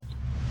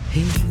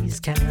He's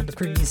kind of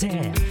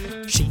crazy.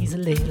 She's a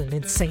little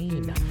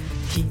insane.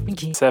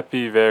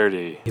 Seppi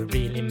Verdi He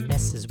really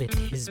messes with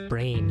his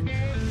brain.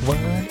 One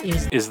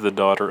is the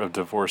daughter of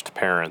divorced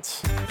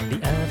parents. the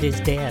other's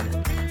dead.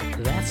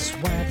 That's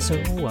why they're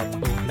so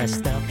both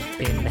messed up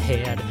in the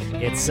head.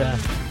 It's a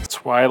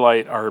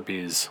Twilight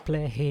Arby's.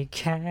 playcast.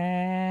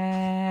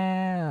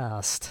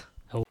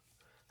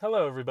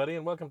 Hello, everybody,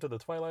 and welcome to the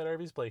Twilight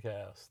Arby's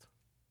Playcast.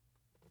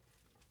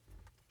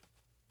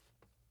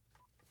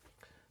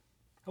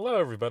 Hello,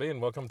 everybody,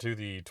 and welcome to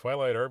the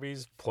Twilight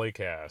Arby's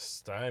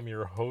Playcast. I'm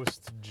your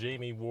host,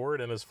 Jamie Ward,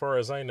 and as far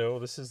as I know,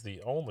 this is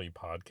the only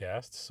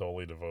podcast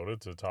solely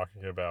devoted to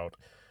talking about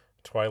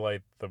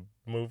Twilight the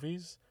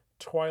movies,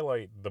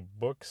 Twilight the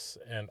books,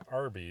 and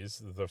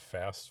Arby's, the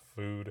fast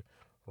food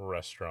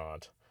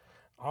restaurant.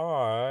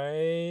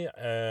 I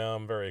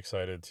am very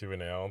excited to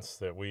announce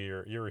that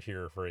you're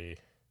here for a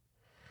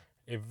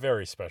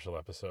very special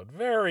episode.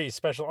 Very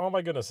special. Oh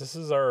my goodness, this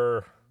is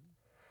our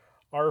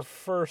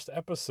first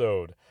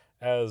episode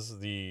as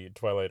the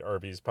Twilight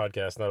Arby's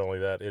podcast. Not only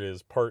that, it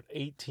is part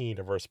 18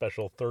 of our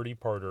special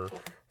 30-parter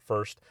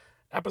first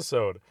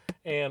episode.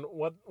 And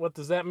what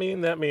does that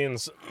mean? That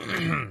means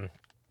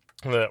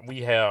that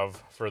we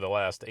have, for the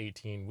last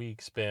 18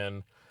 weeks,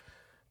 been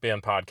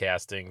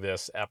podcasting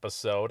this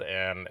episode,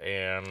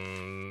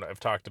 and I've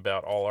talked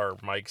about all our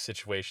mic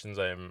situations.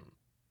 I'm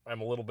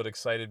a little bit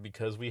excited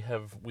because we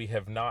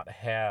have not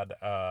had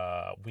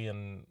a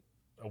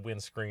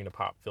windscreen, a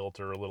pop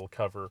filter, a little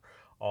cover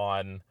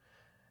on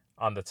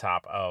the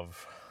top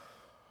of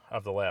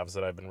the labs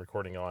that I've been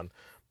recording on.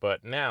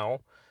 But now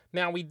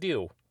we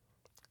do.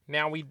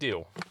 Now we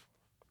do.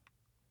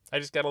 I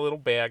just got a little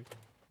bag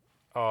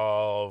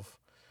of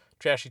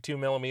trashy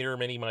 2mm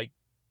mini mic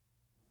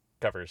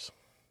covers.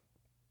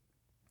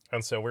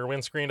 And so we're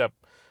windscreened up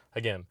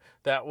again.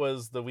 That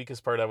was the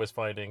weakest part I was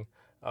finding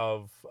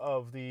of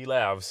the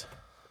lavs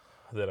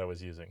that I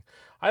was using.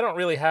 I don't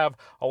really have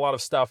a lot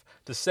of stuff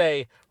to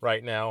say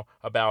right now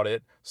about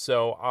it.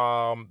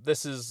 So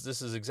this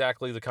is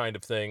exactly the kind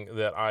of thing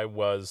that I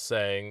was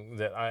saying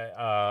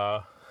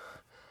that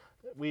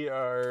we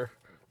are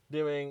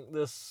doing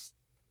this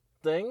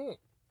thing.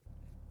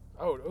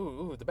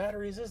 Oh, the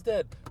batteries is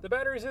dead. The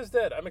batteries is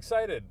dead. I'm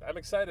excited.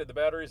 The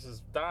batteries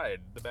has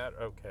died.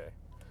 Okay.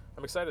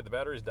 I'm excited. The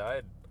batteries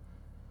died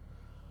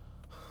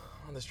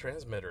on this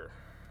transmitter.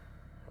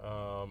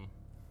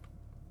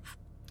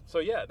 So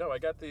yeah, no, I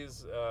got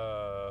these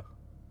a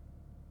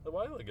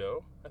while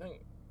ago.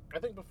 I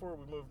think before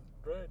we moved,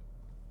 right?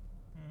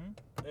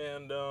 Mm-hmm.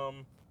 And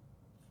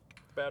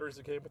batteries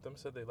that came with them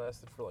said they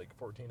lasted for like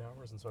 14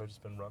 hours, and so I've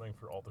just been running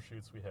for all the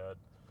shoots we had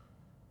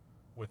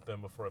with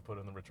them before I put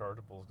in the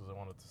rechargeables, because I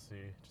wanted to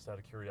see, just out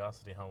of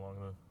curiosity, how long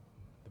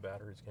the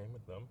batteries came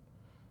with them.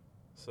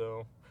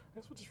 So I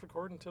guess we'll just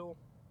record until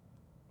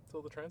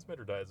the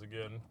transmitter dies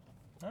again.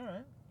 All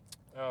right.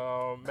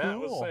 Matt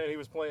was saying he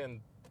was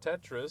playing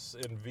Tetris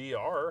in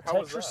VR. How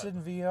was that? Tetris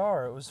in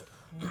VR. It was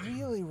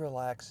really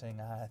relaxing.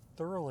 I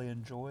thoroughly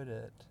enjoyed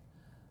it.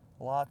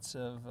 Lots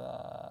of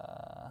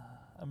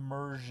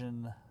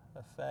immersion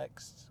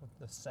effects with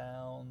the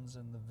sounds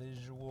and the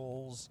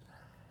visuals.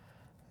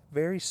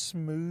 Very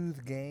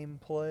smooth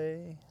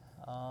gameplay.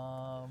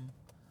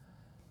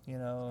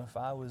 If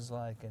I was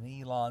like an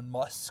Elon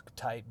Musk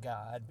type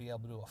guy, I'd be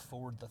able to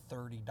afford the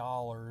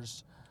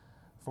 $30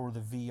 for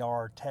the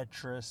VR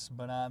Tetris,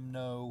 but I'm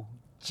no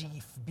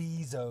Jeff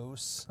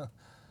Bezos.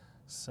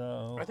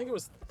 So I think it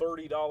was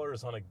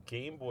 $30 on a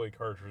Game Boy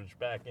cartridge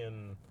back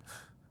in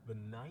the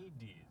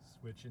 90s,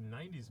 which in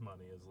 90s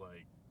money is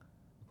like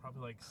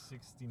probably like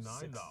 $69.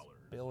 $6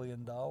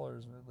 billion.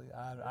 Really.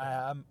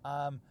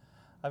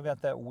 I've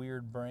got that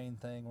weird brain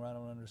thing where I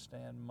don't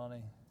understand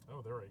money.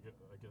 Oh, there I guess.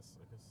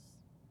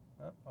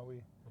 Oh, are we?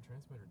 The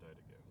transmitter died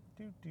again.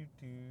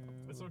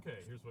 It's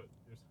okay.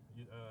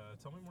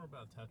 Tell me more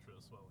about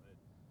Tetris. Well,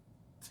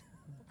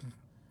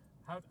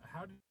 how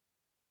did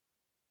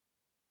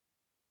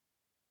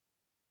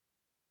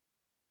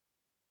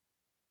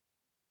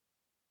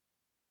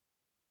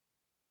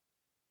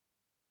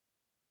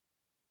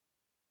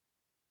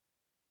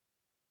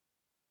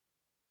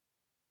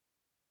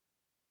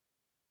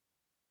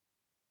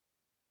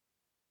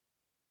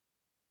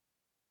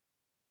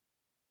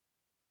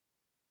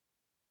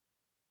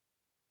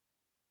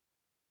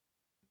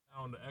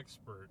an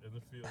expert in the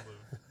field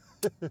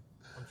of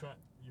I'm trying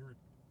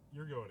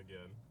you're going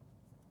again.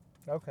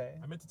 Okay.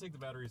 I meant to take the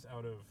batteries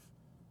out of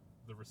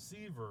the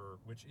receiver,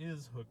 which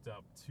is hooked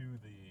up to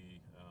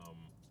the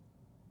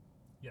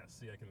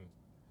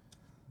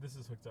this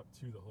is hooked up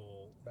to the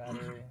whole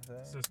battery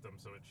system,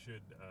 so it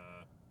should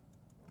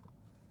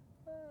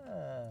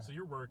so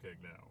you're working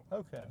now.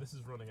 Okay. And this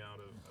is running out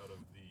of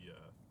the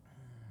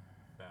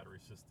battery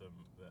system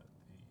that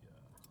the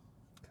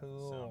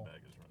Cool. sound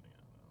bag is running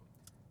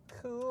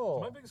out. Cool.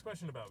 So my biggest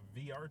question about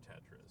VR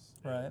Tetris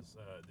is,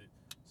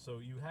 so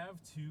you have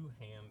two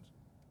hand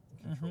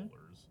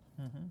controllers.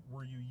 Mm-hmm.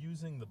 Were you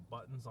using the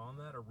buttons on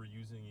that, or were you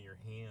using your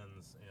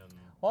hands and...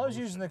 I was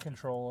using the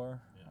controller.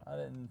 Yeah. I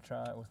didn't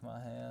try it with my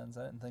hands.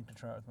 I didn't think to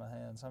try it with my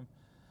hands.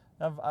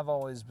 I've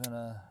always been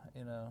a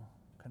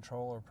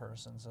controller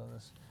person, so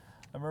this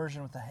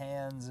immersion with the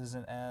hands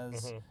isn't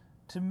as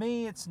to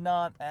me. It's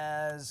not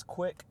as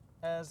quick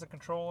as the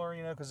controller,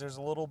 because there's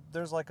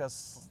like a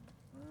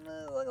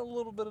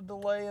little bit of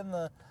delay in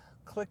the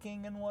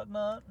clicking and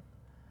whatnot.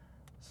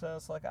 So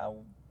it's like I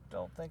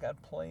don't think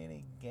I'd play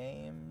any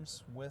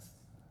games with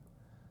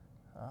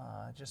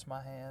just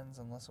my hands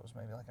unless it was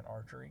maybe like an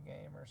archery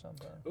game or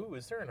something. Ooh,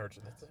 is there an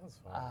archery? That sounds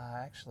fun.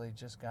 I actually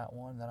just got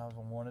one that I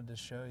wanted to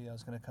show you. I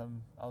was gonna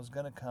come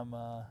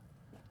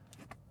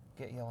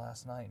get you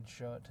last night and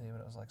show it to you,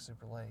 but it was like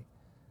super late.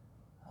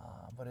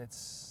 But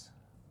it's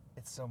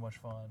so much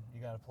fun.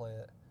 You got to play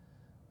it.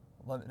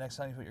 Next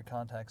time you put your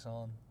contacts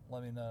on,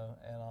 let me know,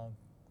 and I'll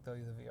throw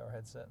you the VR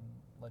headset and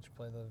let you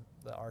play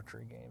the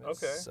archery game.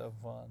 It's so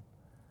fun.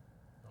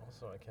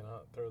 Also, I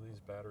cannot throw these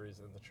batteries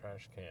in the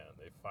trash can.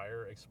 They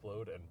fire,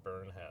 explode, and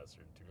burn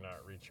hazard. Do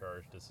not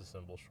recharge,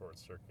 disassemble, short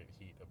circuit,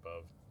 heat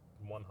above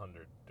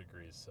 100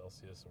 degrees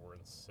Celsius, or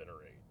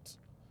incinerate.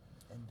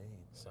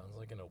 Indeed. Sounds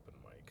like an open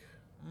mic.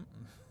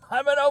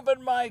 I'm an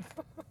open mic.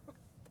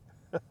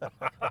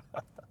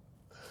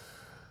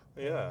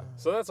 Yeah.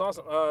 So that's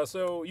awesome.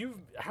 So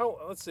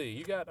let's see.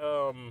 You got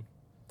a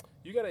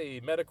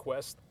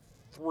MetaQuest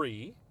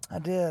 3. I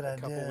did. A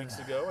couple weeks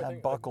ago. I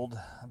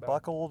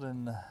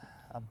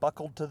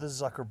buckled to the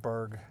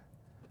Zuckerberg.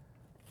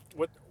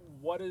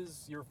 What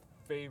is your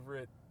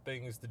favorite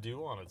things to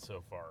do on it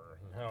so far?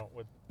 And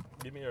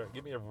give me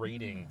a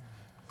rating.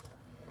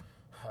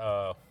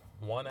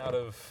 1 out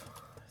of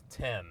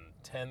 10.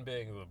 10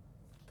 being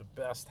the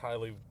best,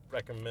 highly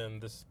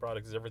recommend. This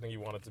product is everything you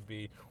want it to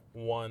be.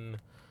 1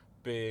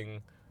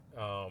 being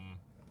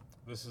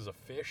this is a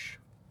fish,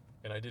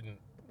 and I didn't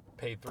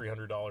pay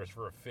 $300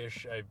 for a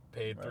fish. I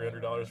paid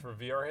 $300 for a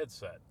VR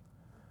headset.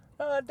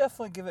 I'd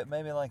definitely give it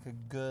maybe like a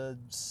good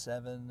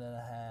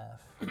 7.5.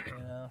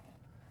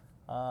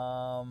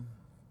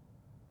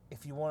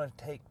 If you want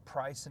to take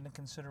price into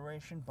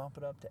consideration, bump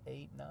it up to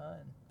 8, 9.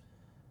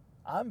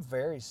 I'm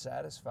very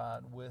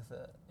satisfied with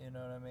it. You know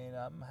what I mean?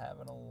 I'm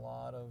having a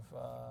lot of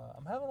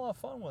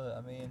fun with it.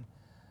 I mean,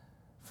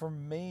 for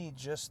me,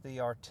 just the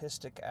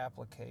artistic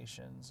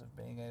applications of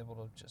being able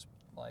to just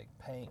like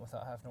paint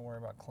without having to worry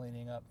about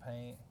cleaning up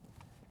paint.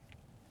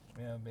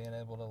 Being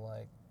able to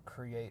like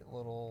create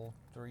little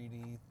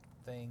 3D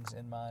things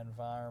in my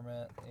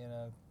environment.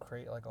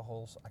 Create like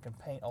I can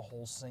paint a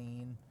whole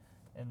scene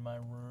in my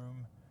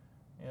room.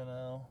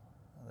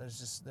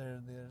 There's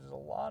a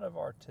lot of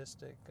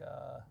artistic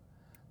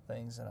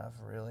things that I've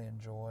really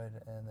enjoyed,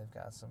 and they've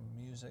got some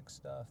music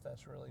stuff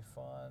that's really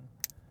fun.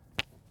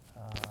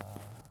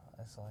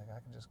 It's like I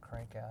can just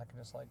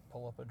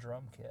pull up a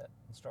drum kit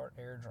and start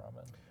air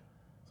drumming.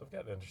 So I've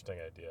got an interesting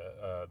idea.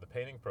 The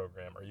painting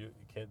program,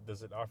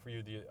 does it offer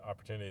you the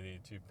opportunity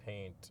to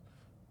paint,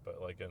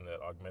 but like in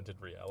that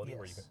augmented reality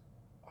where you can?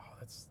 Oh,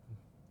 that's.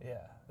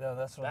 Yeah, no,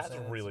 that's what I'm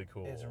saying. That's really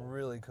cool. It's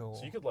really cool.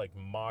 So you could like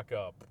mock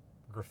up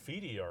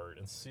graffiti art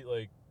and see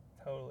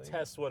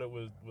test what it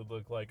would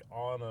look like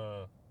on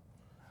a.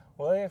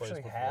 Well, they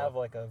actually have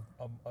like a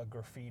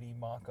graffiti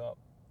mock-up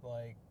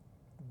like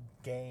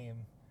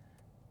game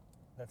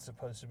that's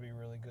supposed to be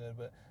really good,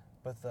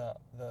 but the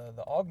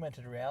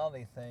augmented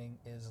reality thing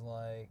is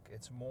like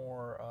it's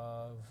more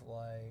of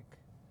like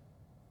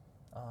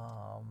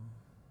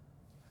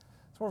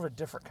it's more of a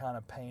different kind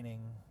of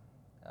painting.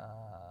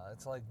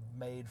 It's like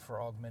made for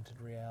augmented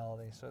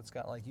reality, so it's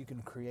got like you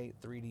can create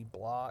 3D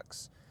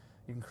blocks,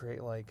 you can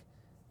create like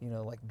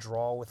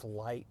draw with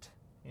light.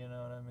 You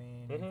know what I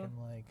mean? Mm-hmm. You can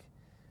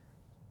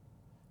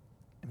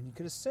you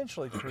could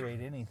essentially create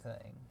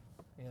anything.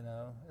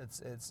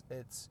 It's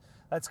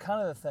that's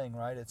kind of the thing,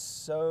 right? It's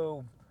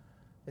so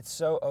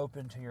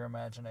open to your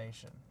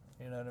imagination.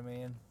 You know what I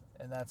mean?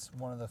 And that's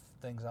one of the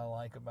things I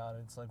like about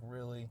it. It's like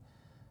really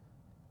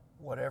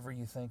whatever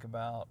you think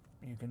about,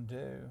 you can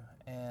do.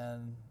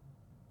 And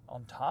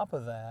on top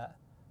of that,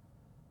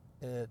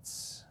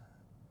 it's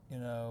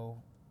the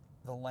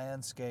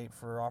landscape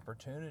for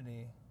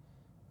opportunity.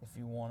 If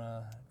you want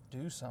to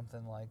do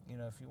something like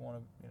if you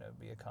want to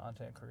be a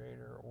content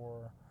creator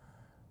or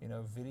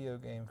video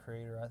game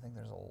creator, I think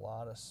there's a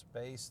lot of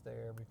space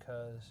there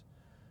because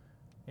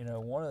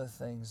one of the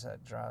things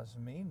that drives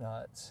me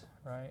nuts,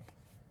 right?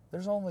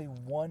 There's only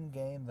one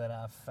game that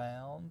I've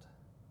found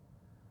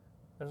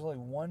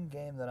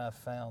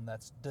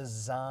that's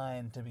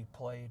designed to be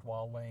played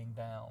while laying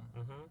down.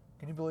 Mm-hmm.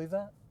 Can you believe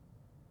that?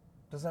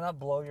 Does that not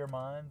blow your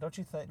mind?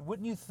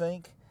 Wouldn't you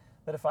think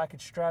that if I could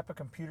strap a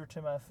computer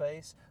to my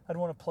face, I'd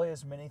want to play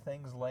as many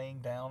things laying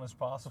down as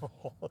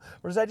possible?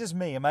 Or is that just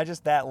me? Am I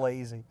just that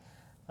lazy?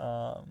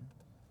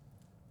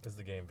 Is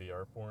the game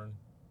VR porn?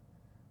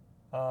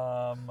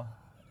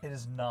 It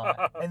is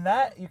not. And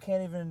that you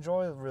can't even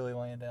enjoy really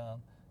laying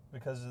down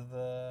because of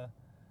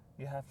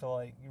you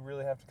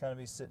really have to kind of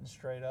be sitting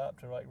straight up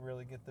to like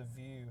really get the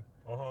view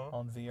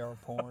on VR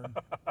porn.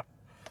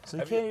 So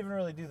you can't even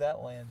really do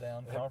that laying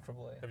down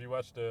comfortably. Have you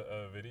watched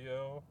a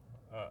video?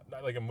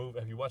 Not like a movie.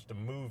 Have you watched a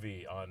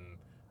movie on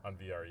on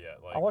VR yet.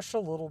 I watched a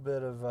little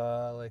bit of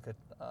like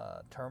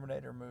a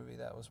Terminator movie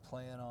that was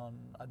playing on.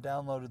 I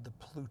downloaded the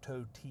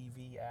Pluto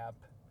TV app,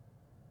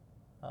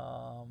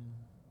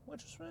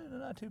 which is really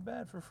not too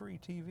bad for free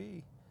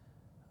TV.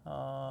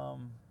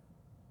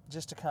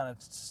 Just to kind of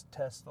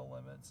test the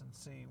limits and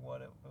see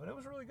but it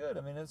was really good.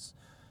 I mean, it's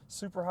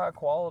super high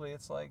quality.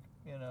 It's like,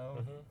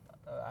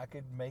 I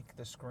could make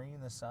the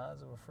screen the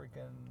size of a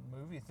freaking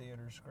movie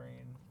theater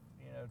screen,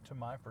 to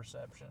my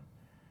perception,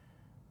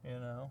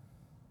 Have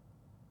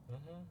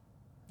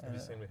you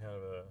seen we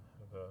have a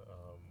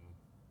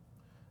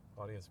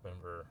audience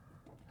member?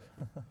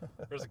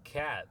 There's a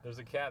cat. There's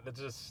a cat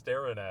that's just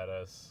staring at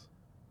us.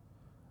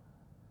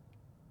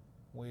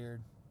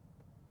 Weird.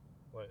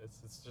 Well,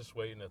 it's just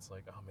waiting. It's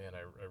like, oh man,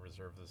 I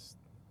reserved this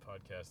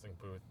podcasting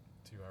booth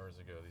 2 hours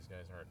ago. These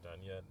guys aren't done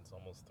yet. It's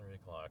almost 3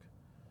 o'clock.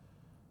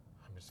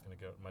 I'm just gonna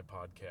go with my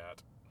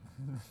podcat.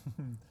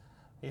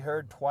 He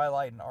heard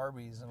Twilight and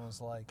Arby's and was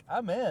like,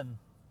 I'm in.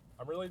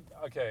 I'm really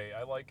okay.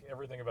 I like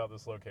everything about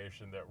this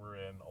location that we're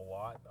in a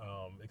lot,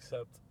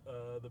 except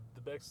the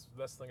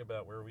best thing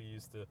about where we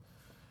used to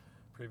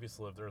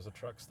previously live. There was a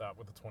truck stop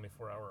with a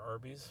 24-hour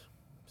Arby's,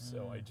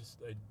 so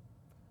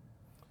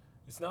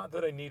it's not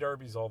that I need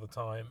Arby's all the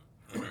time,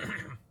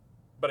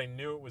 but I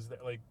knew it was there.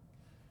 Like,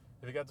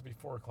 if it got to be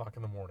 4 o'clock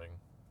in the morning,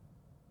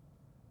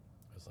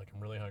 I was like,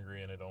 I'm really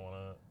hungry and I don't want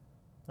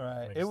to.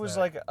 Right. It was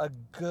like a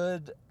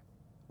good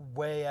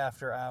way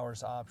after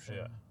hours option.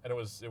 Yeah, and it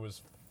was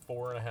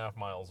 4.5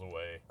 miles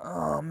away.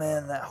 Oh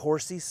man, that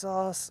horsey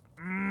sauce.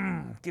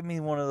 Give me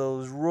one of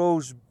those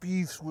roast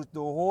beefs with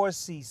the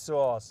horsey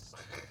sauce.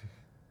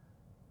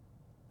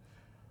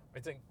 I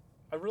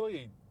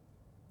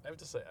have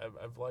to say,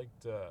 I've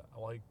liked, I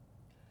like,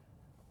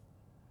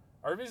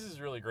 Arby's is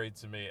really great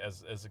to me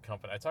as a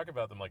company. I talk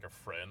about them like a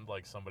friend,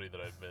 like somebody that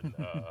I've been,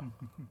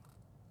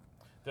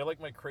 they're like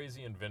my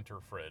crazy inventor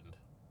friend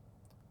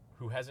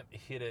who hasn't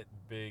hit it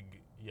big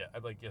yet.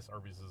 I'm like, yes,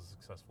 Arby's is a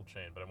successful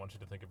chain, but I want you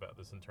to think about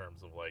this in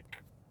terms of like,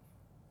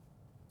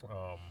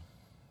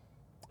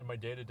 in my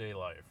day-to-day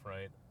life,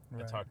 right?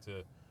 I talk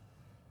to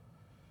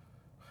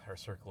our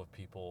circle of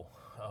people.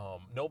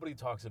 Nobody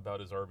talks about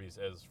his Arby's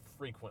as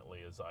frequently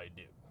as I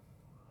do.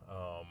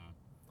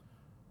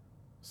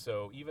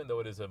 So even though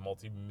it is a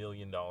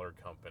multi-million-dollar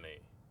company,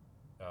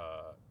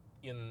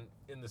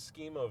 in the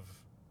scheme of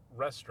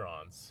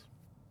restaurants,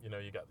 you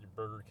got your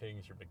Burger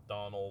Kings, your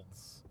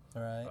McDonald's,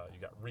 right? You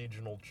got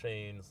regional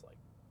chains like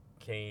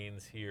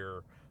Cane's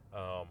here.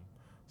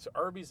 So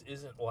Arby's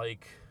isn't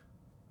like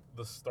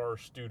the star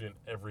student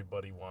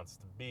everybody wants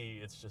to be.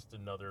 It's just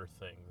another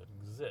thing that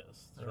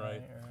exists,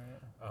 right?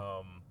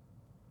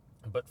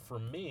 But for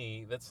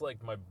me, that's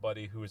like my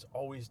buddy who is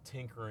always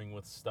tinkering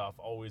with stuff,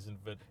 always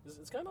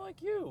it's kind of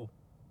like you.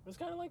 It's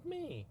kind of like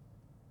me.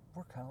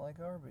 We're kind of like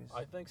Arby's.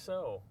 I think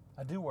so.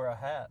 I do wear a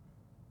hat.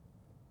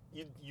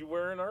 You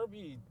wear an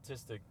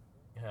Arby-tistic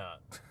hat.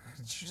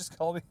 Did you just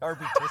call me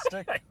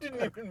Arby-tistic? I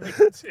didn't even mean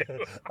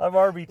to. I'm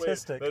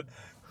Arby-tistic.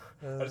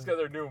 I just got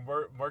their new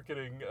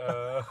marketing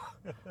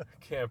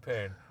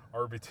campaign,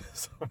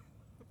 Arbytism.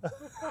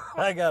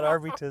 I got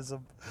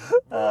Arbytism.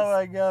 Oh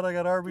my God, I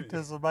got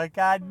Arbytism.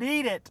 I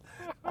need it.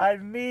 I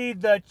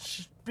need the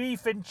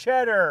beef and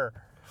cheddar.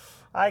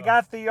 I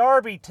got the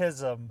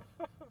Arbytism.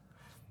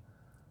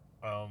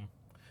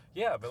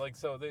 Yeah, but like,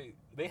 so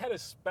they had a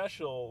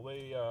special.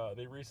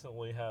 They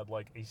recently had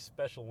like a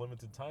special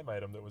limited time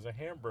item that was a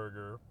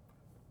hamburger.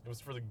 It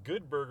was for the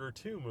Good Burger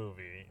 2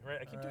 movie, right?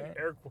 I keep doing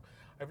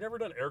I've never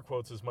done air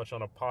quotes as much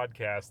on a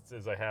podcast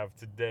as I have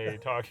today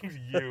talking to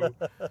you.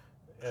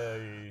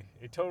 A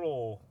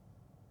total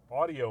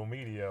audio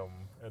medium,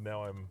 and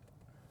now I'm.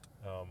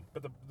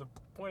 But the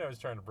point I was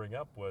trying to bring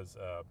up was,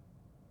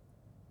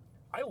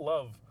 I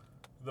love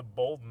the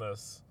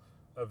boldness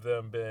of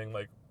them being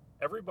like,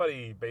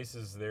 everybody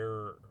bases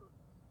their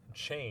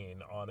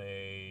chain on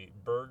a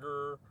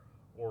burger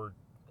or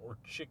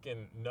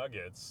chicken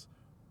nuggets.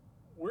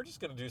 We're just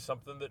going to do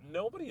something that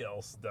nobody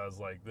else does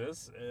like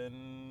this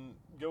and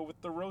go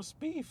with the roast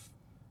beef.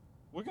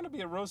 We're going to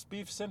be a roast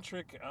beef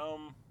centric.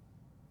 All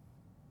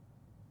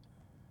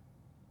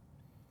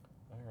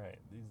right,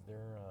 they're.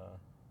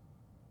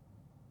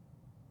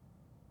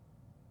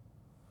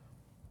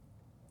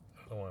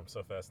 I don't know why I'm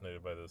so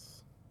fascinated by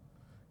this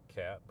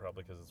cat.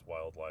 Probably because it's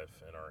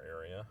wildlife in our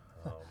area.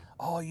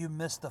 Oh, you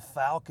missed the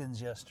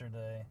falcons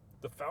yesterday.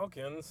 The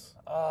falcons.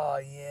 Oh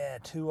yeah,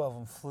 2 of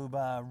them flew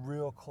by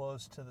real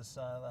close to the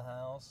side of the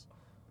house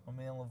when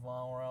me and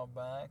Levon were out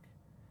back.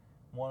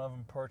 One of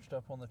them perched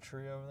up on the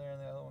tree over there,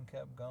 and the other one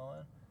kept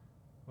going.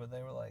 But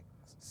they were like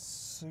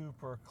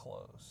super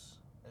close.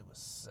 It was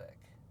sick.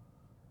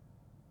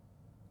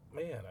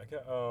 Man,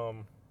 It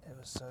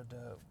was so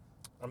dope.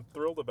 I'm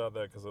thrilled about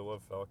that because I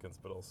love falcons,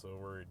 but also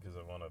worried because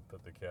I want to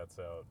put the cats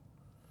out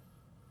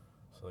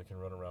so they can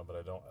run around.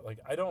 But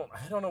I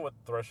don't know what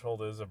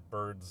threshold is of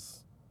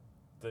birds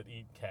that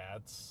eat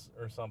cats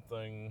or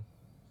something.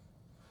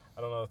 I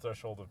don't know the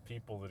threshold of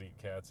people that eat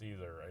cats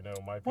either. I know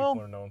my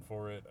people are known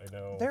for it. I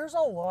know there's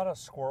a lot of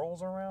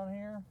squirrels around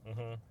here.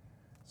 Mm-hmm.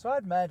 So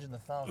I'd imagine the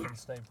falcons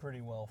stay pretty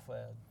well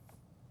fed.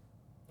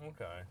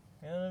 Okay.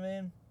 You know what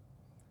I mean?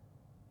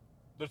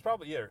 There's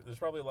probably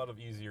a lot of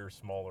easier,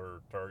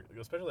 smaller targets,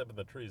 especially up in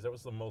the trees. That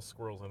was the most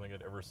squirrels I think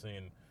I'd ever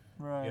seen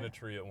Right. in a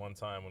tree at one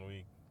time when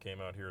we came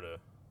out here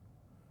to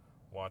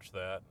watch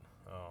that.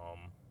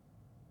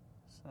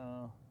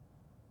 So,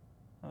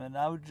 I mean,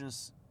 I would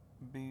just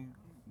be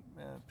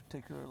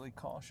particularly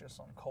cautious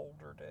on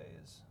colder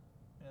days.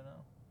 You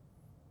know.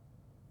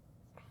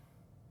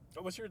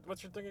 What's your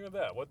thinking of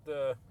that?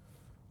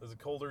 Does a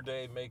colder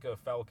day make a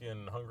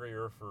falcon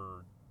hungrier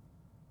for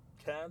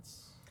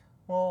cats?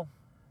 Well,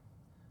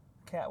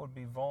 cat would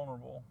be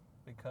vulnerable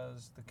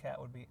because the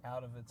cat would be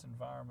out of its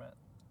environment.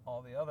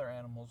 All the other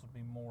animals would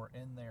be more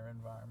in their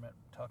environment,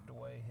 tucked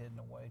away, hidden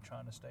away,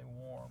 trying to stay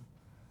warm,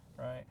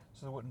 right?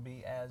 So there wouldn't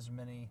be as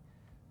many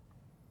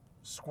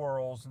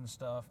squirrels and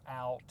stuff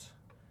out,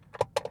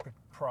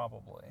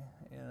 probably,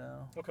 you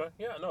know? Okay,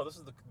 yeah, no, this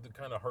is the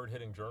kind of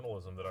hard-hitting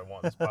journalism that I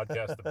want this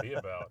podcast to be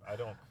about. I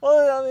don't...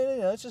 Well, I mean,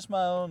 you know, it's just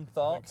my own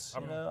thoughts,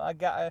 I'm- you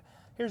know?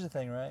 Here's the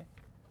thing, right?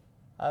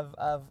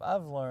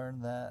 I've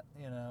learned that,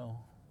 you know,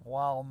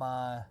 while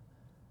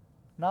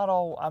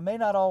I may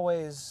not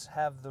always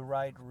have the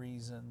right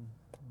reason,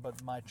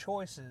 but my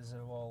choices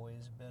have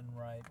always been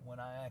right when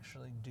I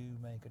actually do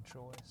make a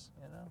choice,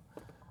 you know?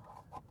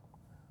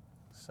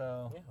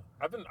 So, Yeah,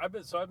 I've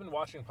been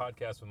watching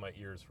podcasts with my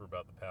ears for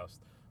about the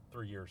past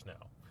 3 years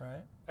now.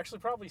 right? Actually,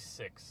 probably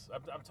 6.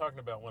 I'm talking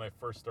about when I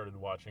first started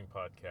watching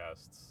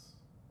podcasts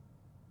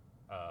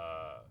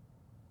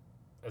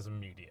as a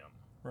medium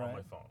on my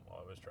Right. phone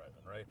while I was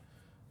driving, right?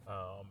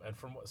 And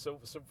from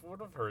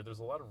what I've heard, there's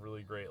a lot of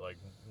really great like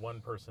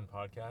one-person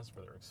podcasts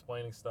where they're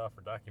explaining stuff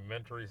or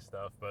documentary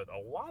stuff. But a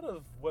lot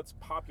of what's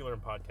popular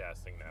in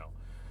podcasting now,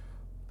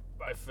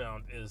 I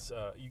found, is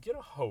you get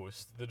a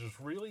host that is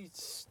really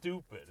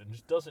stupid and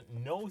just doesn't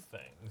know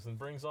things and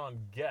brings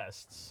on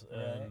guests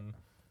and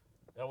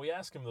we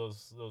ask him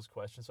those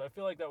questions. So I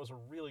feel like that was a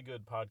really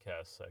good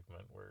podcast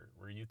segment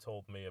where you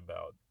told me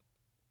about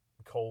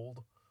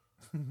cold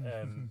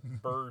and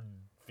bird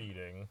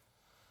feeding.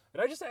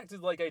 And I just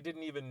acted like I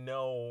didn't even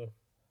know.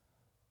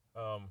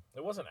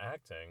 It wasn't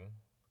acting.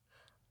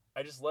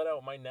 I just let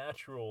out my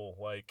natural,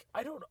 like,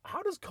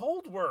 how does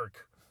cold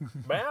work?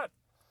 Matt,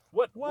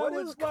 what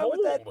is cold? Why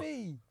would that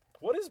be?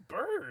 What is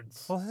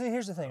birds? Well, see,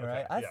 here's the thing, Okay,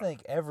 right? I yeah.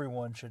 think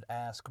everyone should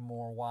ask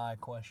more why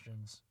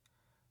questions,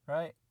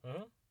 right?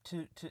 Mm-hmm.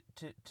 To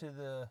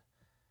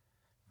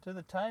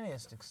the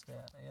tiniest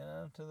extent, you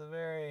know, to the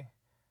very,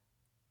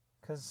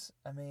 because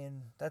I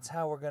mean that's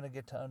how we're gonna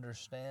get to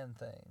understand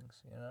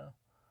things, you know.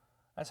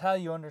 That's how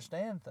you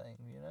understand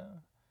things, you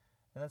know,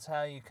 and that's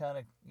how you kind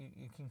of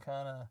you can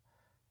kind of.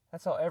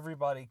 That's how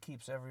everybody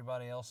keeps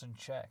everybody else in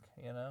check,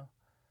 you know,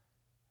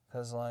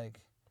 because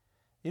like.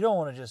 You don't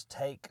want to just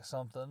take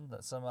something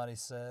that somebody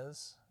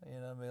says, you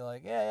know, and be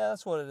like, yeah,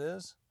 that's what it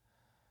is,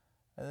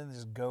 and then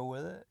just go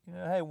with it. You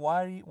know, hey,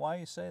 why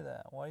you say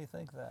that? Why do you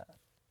think that?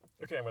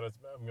 Okay, I'm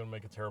gonna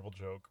make a terrible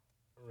joke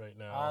right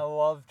now. I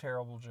love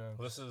terrible jokes.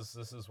 This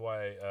is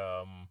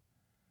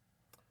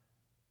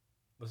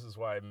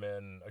why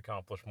men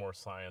accomplish more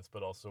science,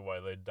 but also why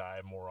they die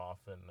more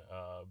often.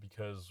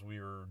 Because we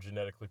were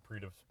genetically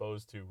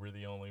predisposed to. We're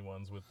the only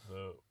ones with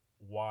the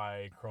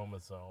Y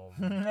chromosome.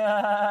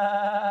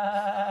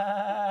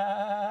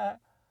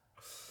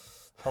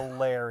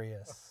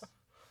 Hilarious.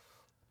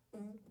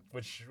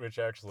 Which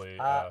actually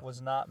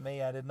Was not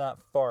me. I did not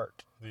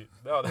fart.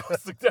 that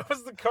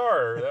was the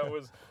car.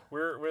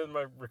 We're in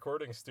my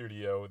recording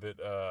studio that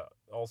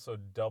also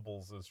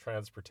doubles as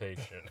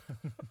transportation.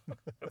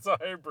 It's a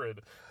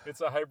hybrid.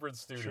 It's a hybrid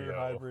studio. True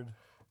hybrid.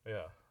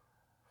 Yeah.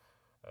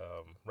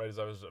 Right as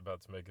I was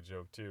about to make a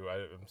joke too, I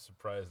am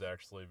surprised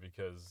actually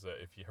because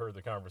if you heard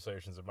the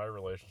conversations in my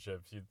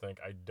relationships, you'd think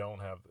I don't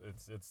have.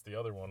 It's the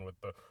other one with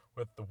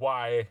the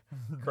Y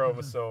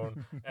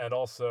chromosome and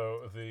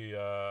also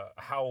the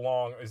how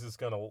long is this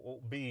gonna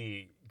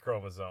be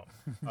chromosome?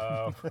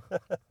 How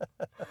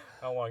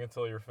long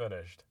until you're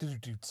finished?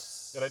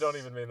 And I don't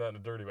even mean that in a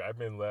dirty way. I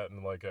mean that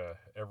in like a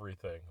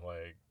everything.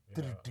 Like,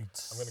 you know,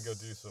 I'm gonna go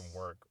do some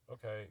work.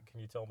 Okay,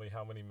 can you tell me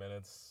how many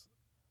minutes,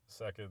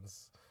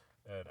 seconds,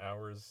 and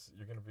hours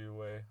you're gonna be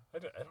away? I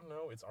don't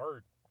know. It's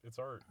art.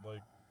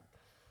 Like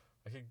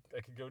I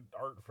could go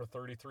art for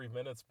 33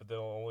 minutes, but then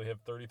I'll only have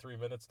 33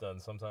 minutes done.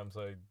 Sometimes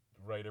I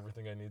write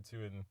everything I need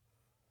to in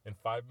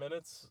 5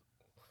 minutes.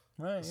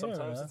 Right.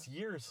 Sometimes it's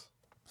years.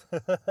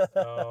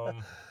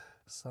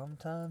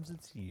 Sometimes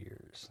it's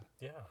years.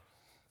 Yeah.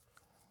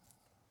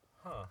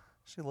 Huh.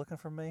 Is she looking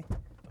for me?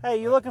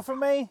 Hey, you looking for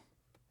me?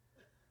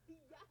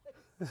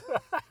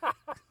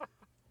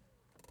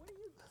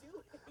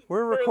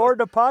 We're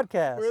recording a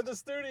podcast. We're in the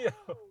studio.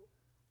 I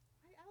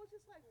was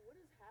just like, what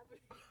is happening?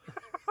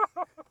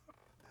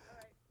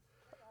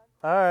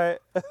 All right.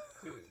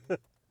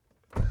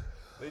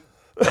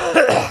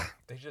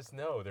 They just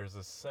know. There's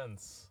a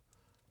sense.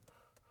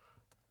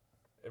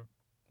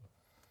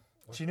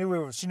 She knew I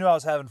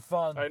was having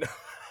fun. I know.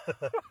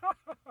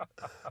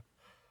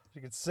 She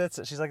could sense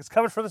it. She's like, it's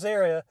coming from this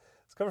area.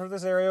 It's coming from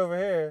this area over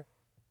here.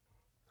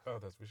 Oh,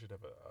 we should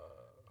have a.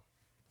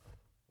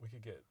 We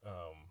could get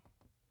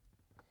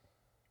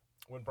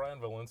when Brian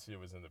Valencia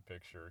was in the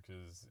picture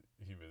because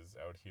he was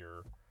out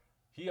here.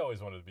 He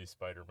always wanted to be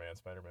Spider-Man.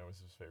 Spider-Man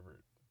was his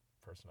favorite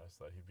person. I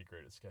thought he'd be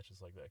great at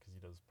sketches like that because he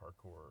does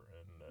parkour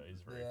and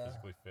he's very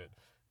physically fit.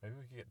 Maybe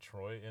we could get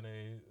Troy in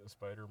a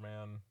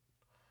Spider-Man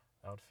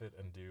outfit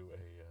and do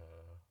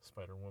a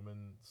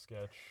Spider-Woman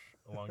sketch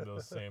along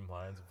those same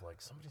lines of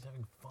like somebody's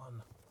having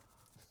fun.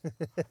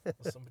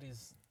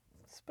 Somebody's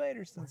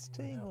Spider sense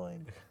bringing it up.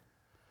 tingling.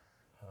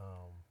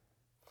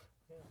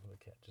 Yeah, the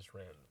cat just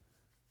ran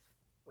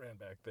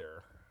back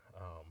there.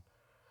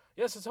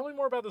 Yeah, so tell me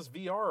more about this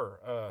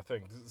VR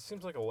thing. It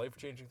seems like a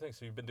life-changing thing.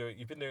 So you've been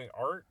doing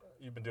art,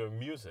 you've been doing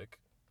music,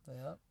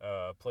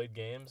 played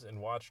games, and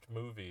watched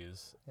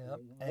movies. Yep.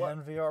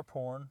 And VR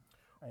porn.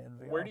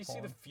 Where do you see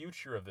the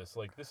future of this?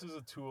 Like, this is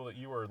a tool that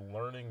you are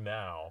learning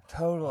now.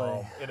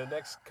 Totally. In the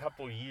next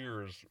couple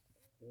years,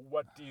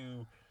 what do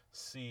you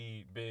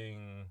see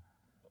being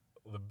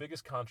the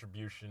biggest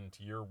contribution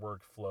to your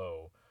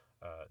workflow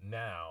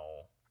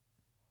now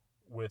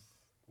with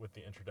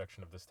the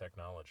introduction of this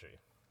technology?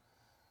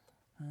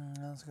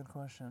 That's a good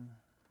question.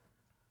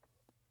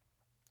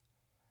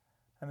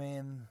 I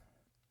mean,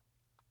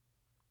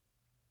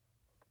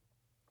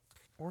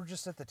 we're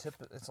just at the tip.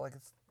 It's like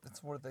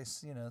it's what they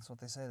it's what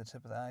they say, the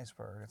tip of the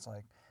iceberg. It's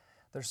like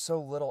there's so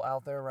little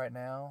out there right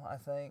now. I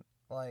think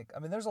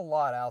there's a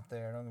lot out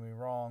there. Don't get me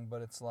wrong,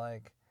 but it's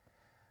like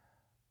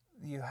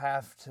you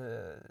have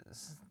to.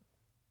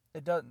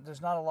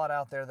 There's not a lot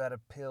out there that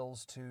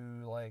appeals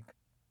to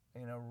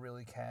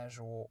really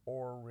casual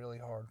or really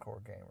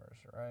hardcore gamers,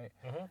 right?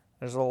 Mm-hmm.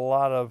 There's a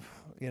lot of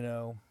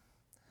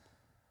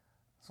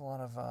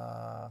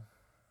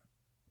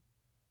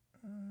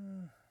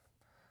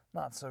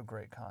not so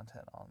great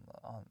content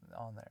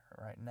on there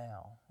right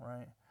now,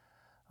 right?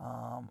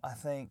 I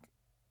think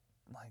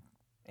like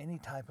any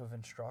type of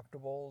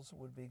Instructables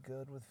would be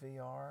good with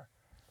VR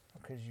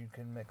because you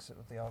can mix it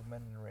with the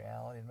augmented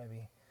reality and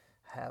maybe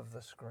have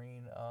the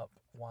screen up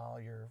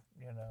while you're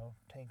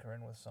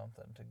tinkering with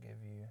something to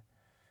give you.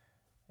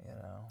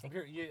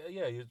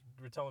 Yeah, you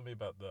were telling me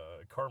about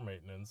the car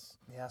maintenance.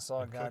 Yeah, I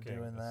saw a guy cooking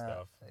doing and that.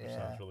 Stuff, which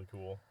sounds really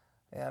cool.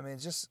 Yeah, I mean,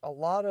 just a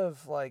lot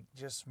of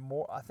just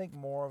more. I think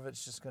more of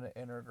it's just going to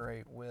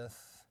integrate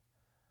with,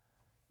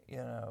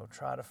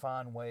 try to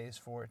find ways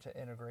for it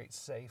to integrate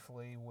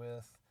safely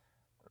with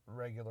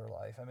regular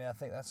life. I mean, I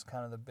think that's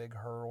kind of the big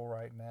hurdle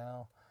right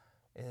now,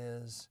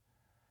 is,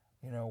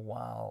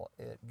 while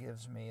it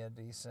gives me a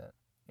decent,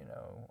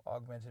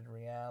 augmented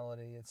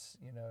reality, it's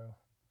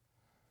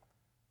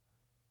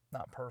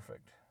not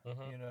perfect.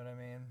 Mm-hmm. You know what I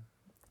mean?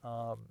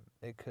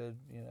 It could,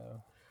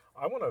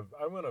 I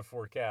want to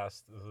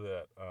forecast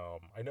that.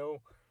 I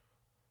know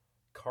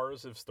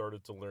cars have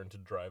started to learn to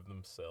drive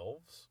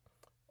themselves,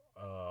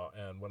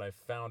 and when I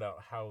found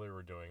out how they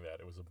were doing that,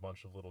 it was a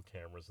bunch of little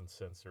cameras and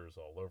sensors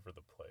all over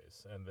the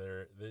place, and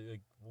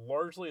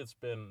largely it's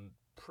been.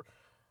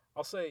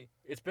 I'll say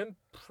it's been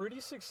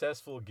pretty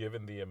successful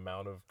given the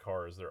amount of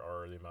cars there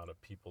are, the amount of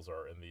peoples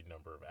are, and the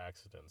number of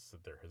accidents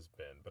that there has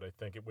been. But I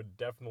think it would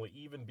definitely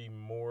even be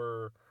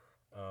more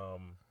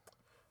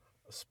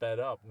sped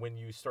up when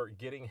you start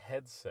getting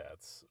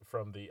headsets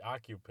from the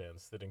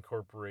occupants that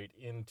incorporate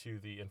into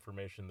the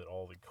information that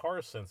all the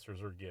car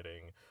sensors are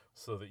getting,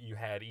 so that you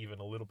had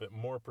even a little bit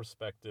more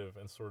perspective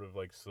and sort of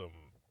like some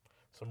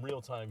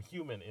real-time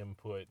human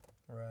input.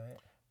 right.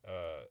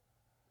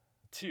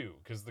 Too,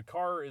 because the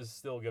car is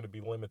still going to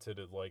be limited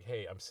at like,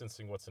 hey, I'm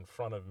sensing what's in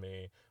front of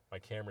me. My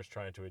camera's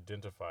trying to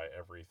identify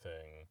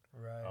everything.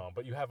 Right.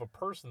 But you have a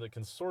person that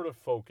can sort of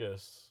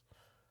focus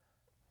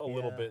a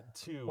little bit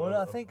too. Well,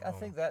 I think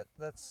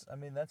that's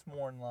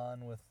more in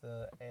line with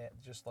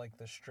just like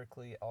the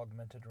strictly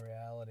augmented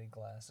reality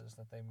glasses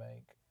that they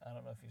make. I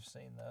don't know if you've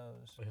seen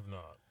those. I have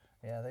not.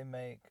 Yeah, they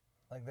make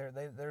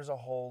there's a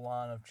whole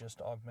line of just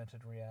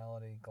augmented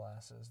reality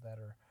glasses that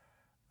are.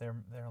 They're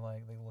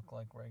like they look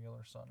like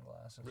regular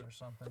sunglasses or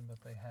something,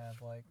 but they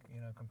have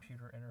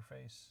computer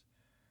interface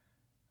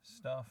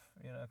stuff.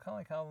 Kind of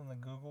like how when the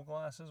Google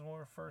glasses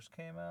first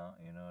came out.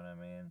 You know what I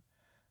mean?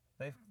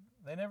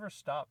 They never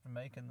stopped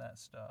making that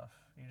stuff.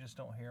 You just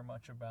don't hear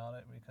much about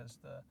it because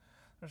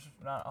there's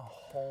not a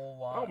whole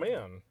lot. Oh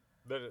man,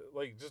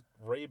 just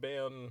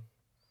Ray-Ban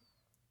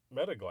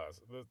Meta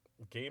glasses, the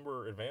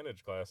Gamer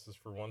Advantage glasses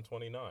for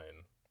 $129.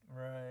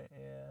 Right.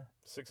 Yeah.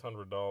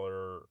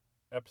 $600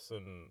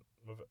 Epson.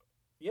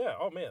 Yeah.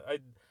 Oh man,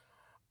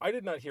 I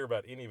did not hear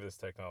about any of this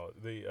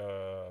technology.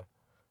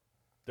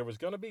 There was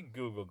going to be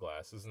Google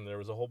glasses, and there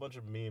was a whole bunch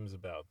of memes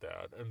about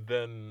that. And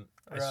then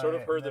I sort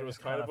of heard that it was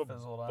kind of a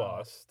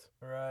bust.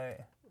 Right.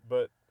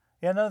 But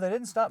yeah, no, they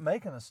didn't stop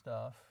making the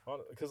stuff.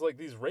 Because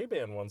these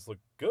Ray-Ban ones look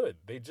good.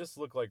 They just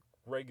look like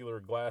regular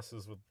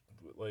glasses with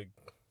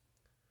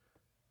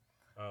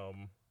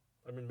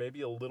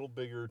maybe a little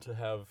bigger to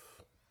have.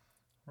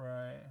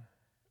 Right.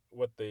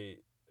 What they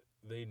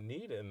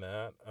need in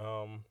that.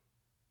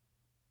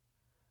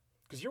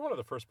 because you're one of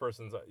the first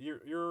persons.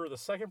 You're the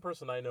second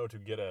person I know to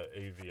get a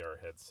VR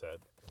headset.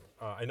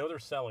 I know they're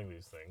selling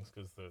these things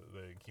because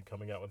they keep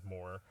coming out with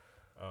more.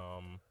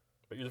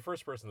 But you're the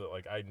first person that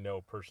like I know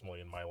personally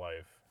in my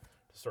life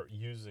to start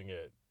using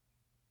it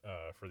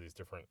for these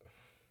different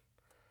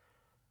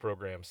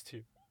programs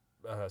too.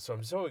 So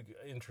I'm so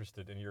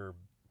interested in your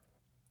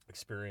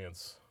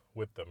experience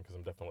with them because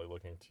I'm definitely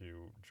looking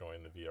to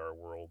join the VR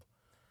world.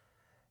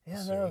 Yeah,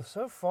 soon. no,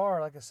 so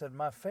far, like I said,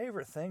 my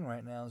favorite thing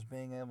right now is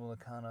being able to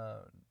kind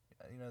of,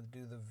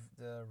 do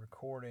the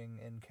recording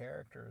in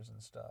characters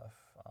and stuff.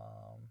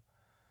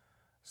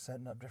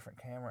 Setting up different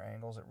camera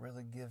angles, it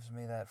really gives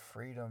me that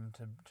freedom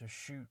to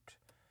shoot,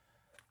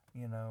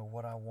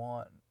 what I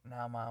want.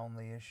 Now my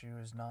only issue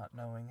is not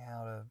knowing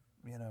how to,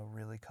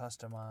 really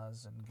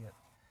customize and get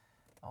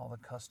all the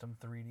custom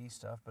 3D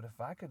stuff. But if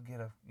I could get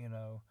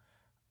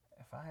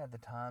if I had the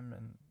time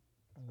and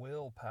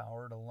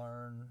willpower to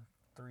learn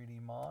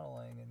 3D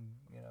modeling and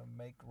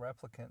make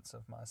replicants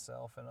of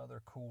myself and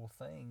other cool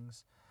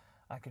things,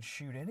 I could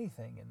shoot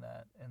anything in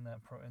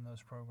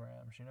those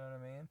programs. You know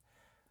what I mean?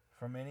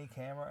 From any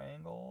camera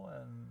angle,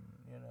 and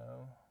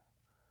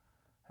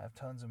have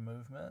tons of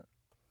movement,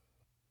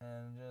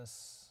 and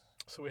just.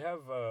 So we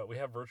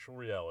have virtual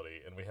reality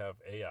and we have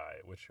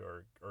AI, which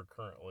are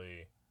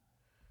currently.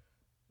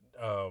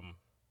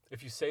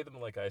 If you say them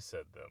like I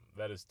said them,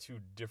 that is two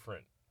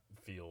different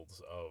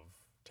fields of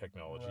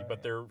technology, Right.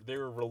 but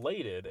they're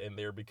related and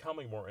they're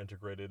becoming more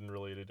integrated and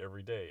related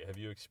every day. Have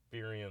you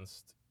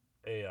experienced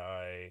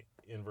AI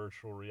in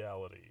virtual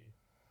reality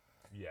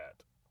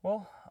yet?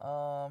 Well,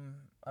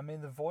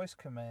 the voice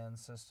command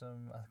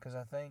system, because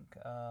I think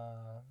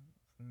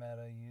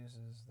Meta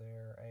uses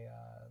their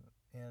AI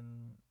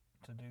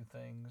to do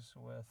things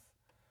with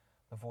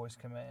the voice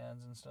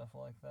commands and stuff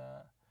like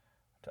that,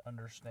 to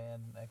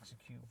understand and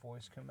execute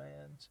voice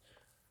commands.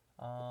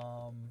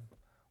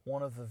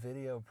 One of the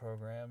video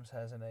programs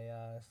has an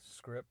AI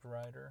script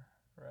writer,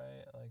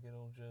 right? Like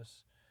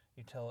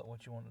you tell it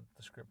what you want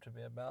the script to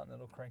be about, and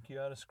it'll crank you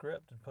out a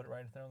script and put it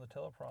right there on the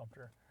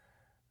teleprompter,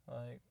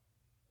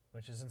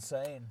 which is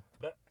insane.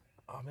 That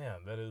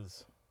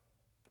is.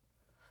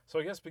 So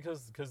I guess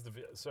because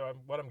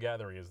what I'm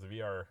gathering is the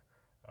VR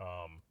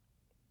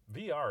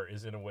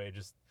is in a way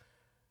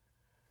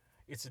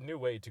it's a new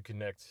way to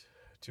connect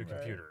to a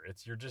computer.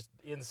 You're just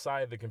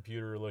inside the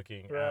computer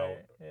looking out.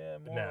 Yeah,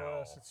 more now. or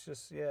less. It's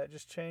just it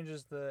just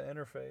changes the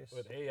interface.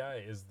 But AI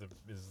is the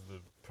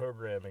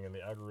programming and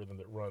the algorithm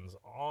that runs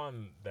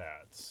on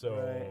that.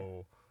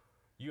 So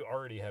you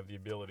already have the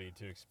ability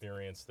to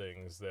experience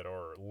things that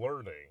are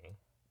learning,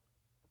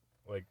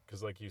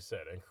 because like you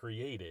said, and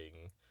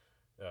creating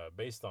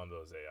based on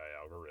those AI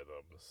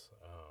algorithms.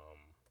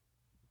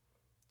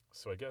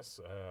 So I guess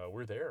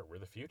we're there. We're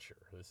the future.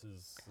 This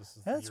is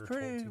That's the year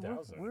pretty.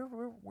 2000.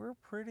 We're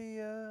pretty.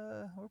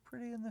 We're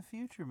pretty in the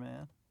future,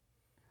 man.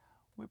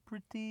 We're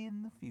pretty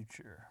in the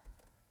future.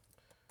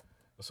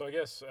 So I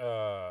guess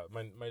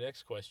my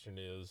next question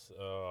is,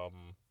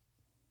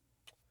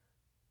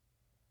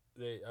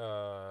 they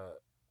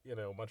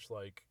much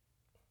like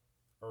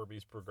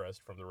Arby's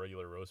progressed from the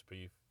regular roast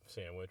beef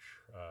sandwich,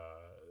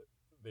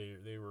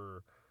 they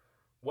were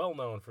well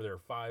known for their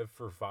 5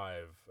 for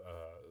 $5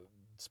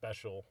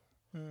 special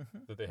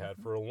that they had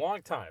for a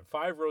long time.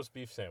 5 roast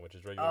beef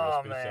sandwiches, regular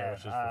roast beef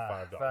sandwiches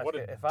for $5. What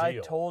a deal! If I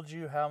told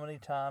you how many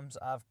times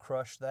I've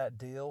crushed that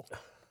deal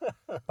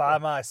by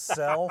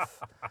myself,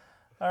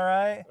 all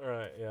right. All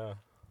right, yeah.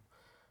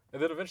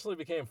 And then eventually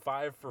became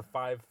 5 for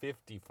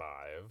 $5.55.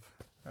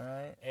 All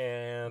right.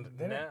 And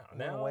Then now it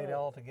went away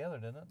altogether,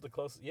 didn't it? the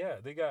closest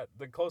they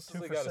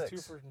got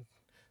is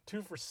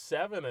 2 for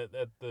 $7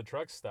 at the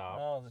truck stop.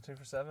 Oh, is it 2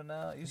 for $7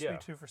 now? It used to be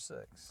 2 for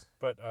 $6.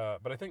 But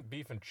I think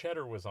beef and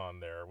cheddar was on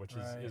there, which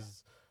Right.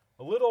 is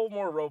a little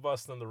more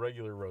robust than the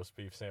regular roast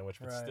beef sandwich,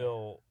 but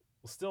Right.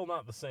 still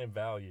not the same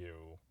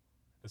value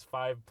as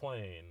 5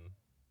 plain.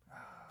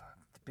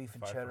 The beef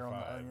and 5 for cheddar on the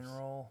 $5s. onion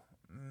roll,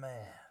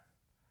 man.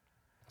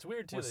 It's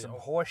weird too. With they some all-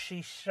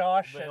 horsey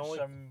sauce they and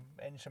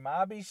only- some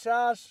Arby's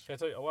sauce. I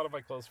tell you, a lot of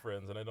my close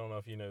friends, and I don't know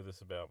if you know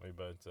this about me,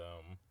 but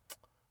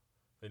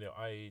they know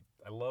I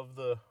love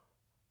the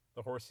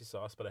horsey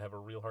sauce, but I have a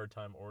real hard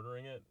time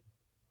ordering it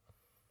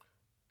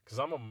because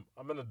I'm an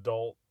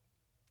adult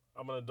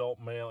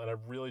male, and I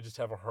really just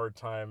have a hard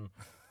time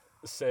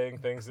saying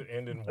things that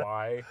end in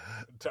Y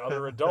to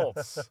other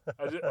adults.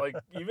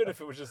 Even if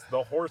it was just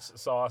the horse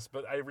sauce,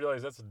 but I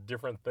realize that's a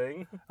different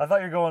thing. I thought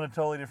you were going a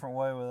totally different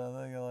way with it.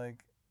 I think you're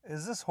like,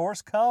 is this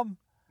horse cum?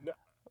 No,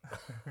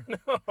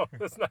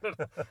 that's not it.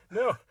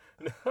 No.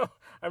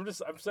 I'm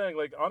saying,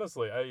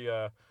 honestly,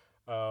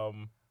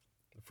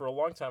 for a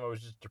long time I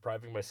was just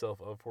depriving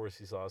myself of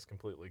horsey sauce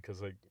completely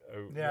because It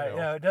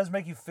does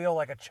make you feel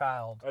like a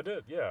child. I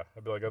did, yeah.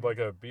 I'd like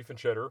a beef and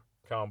cheddar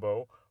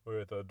combo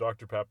with a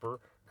Dr. Pepper,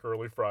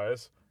 curly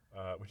fries.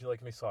 Would you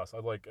like any sauce?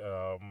 I'd like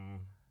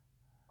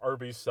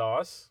Arby's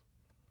sauce.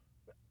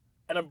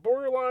 And I'm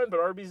borderline, but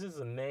Arby's is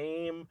a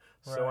name,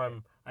 so Right,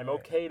 I'm right.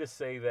 okay to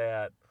say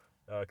that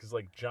because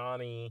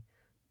Johnny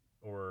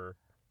or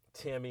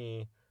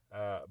Timmy,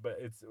 But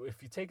it's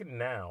if you take a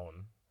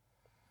noun.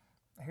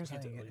 Here's how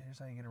You you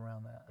tell- get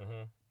around that.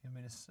 Mhm.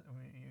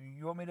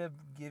 You want me to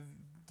give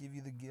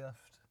you the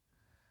gift?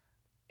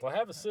 Well, I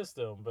have a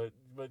system, but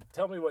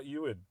tell me what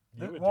you would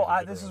do. To This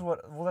get is around.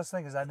 what that's the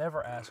thing is I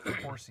never ask for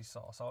horsey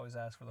sauce. I always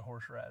ask for the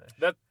horseradish.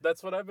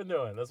 That's what I've been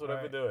doing. That's what I've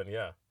Right. been doing.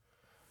 Yeah.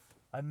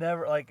 I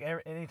never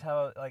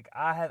anytime like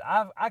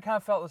I kind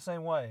of felt the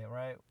same way,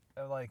 right?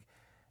 Like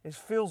it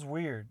feels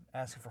weird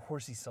asking for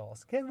horsey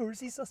sauce. Can I have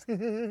horsey sauce?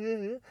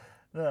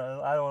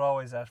 No, I don't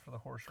always ask for the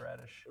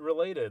horseradish.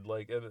 Related,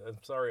 like, and I'm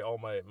sorry, all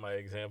my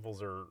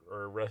examples are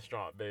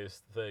restaurant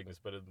based things,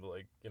 but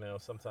like,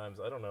 sometimes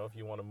I don't know if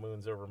you want a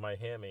moons over my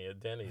hammy at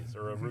Denny's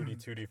or a Rudy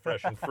Tooty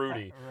Fresh and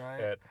Fruity Right.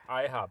 at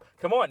IHOP.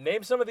 Come on,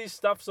 name some of these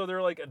stuff so they're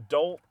like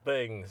adult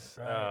things.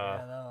 Right?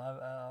 Yeah, no,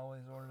 I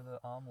always order the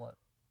omelet.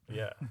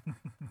 Yeah.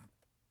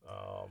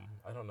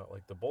 I don't know,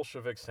 like the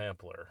Bolshevik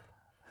sampler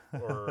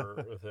or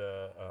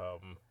the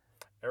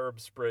Arab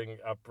Spring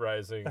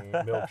uprising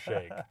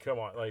milkshake. Come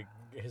on, like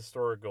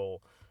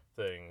historical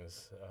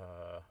things.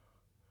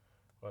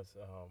 What's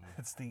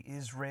It's the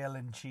Israel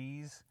and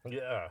cheese.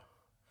 yeah.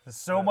 There's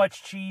so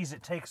much cheese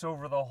it takes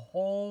over the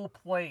whole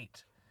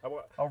plate. I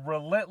want A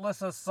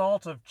relentless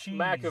assault of cheese.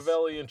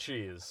 Machiavellian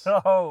cheese.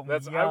 Oh,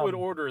 I would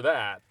yum. order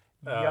that.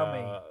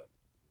 Yummy.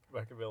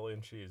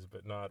 Machiavellian cheese,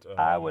 but not.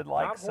 I would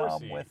like not some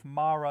horsey. with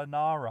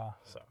marinara.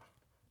 So,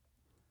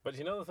 but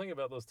you know the thing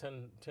about those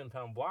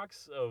 10-pound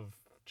blocks of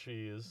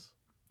cheese.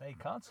 They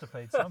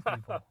constipate some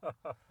people.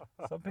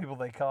 Some people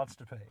they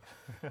constipate.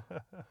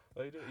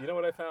 They do. You know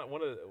what I found?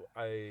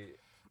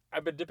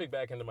 I've been dipping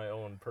back into my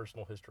own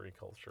personal history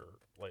culture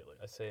lately.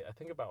 I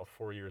think about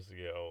 4 years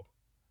ago.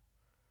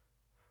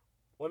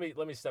 Let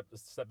me step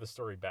the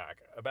story back.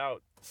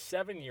 About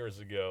 7 years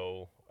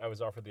ago, I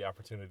was offered the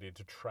opportunity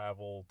to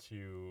travel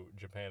to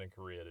Japan and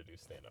Korea to do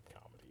stand-up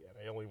comedy, and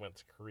I only went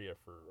to Korea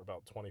for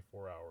about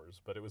 24 hours.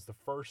 But it was the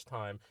first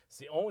time, it's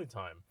the only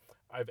time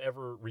I've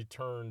ever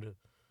returned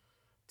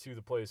to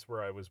the place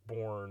where I was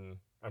born.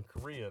 I'm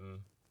Korean,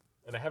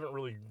 and I haven't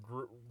really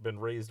been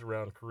raised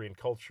around Korean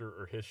culture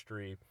or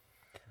history.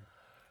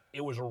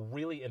 It was a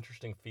really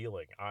interesting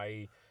feeling.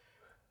 I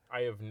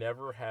have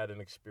never had an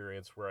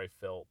experience where I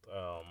felt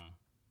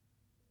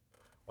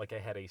like I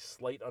had a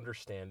slight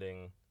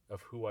understanding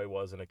of who I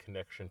was and a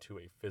connection to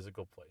a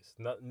physical place.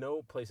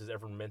 No place has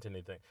ever meant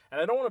anything. And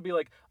I don't want to be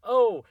like,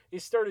 oh,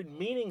 it started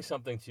meaning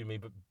something to me,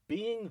 but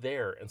being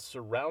there and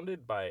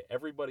surrounded by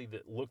everybody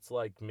that looked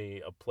like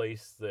me, a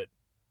place that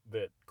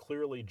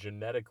clearly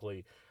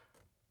genetically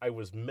I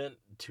was meant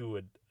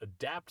to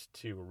adapt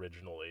to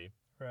originally,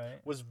 Right.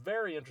 was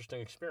very interesting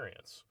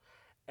experience.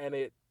 And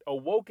it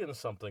awoken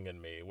something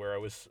in me where I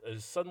was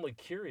suddenly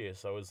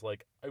curious. I was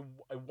like,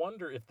 I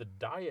wonder if the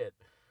diet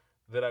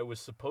that I was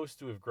supposed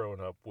to have grown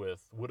up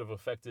with would have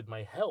affected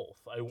my health.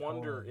 I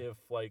wonder Totally. if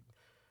like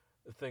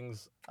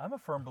things. I'm a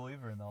firm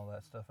believer in all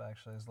that stuff.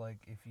 Actually, it's like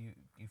if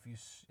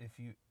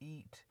you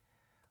eat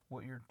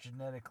what you're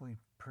genetically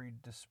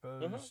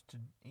predisposed to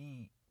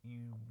eat,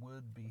 you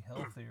would be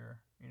healthier.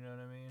 You know what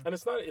I mean? And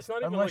it's not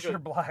even Unless like you're a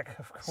black,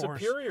 of course.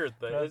 superior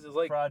thing. It's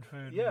like fried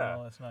food. yeah.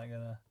 No, it's not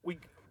gonna.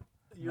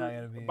 your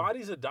gonna be-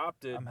 body's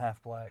adopted. I'm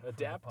half black.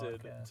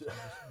 adapted For the podcast. to- I'm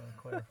just gonna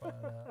clarify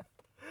that.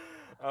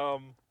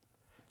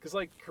 Because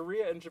like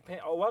Korea and Japan,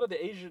 a lot of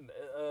the Asian,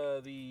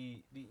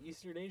 the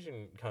Eastern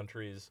Asian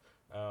countries,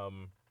 are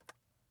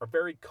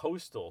very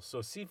coastal.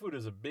 So seafood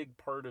is a big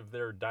part of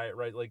their diet,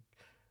 right? Like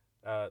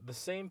the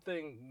same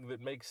thing that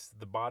makes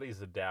the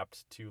bodies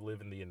adapt to live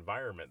in the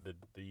environment,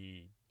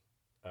 the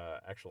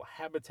actual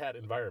habitat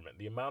environment,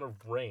 the amount of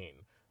rain,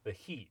 the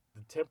heat,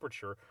 the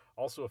temperature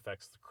also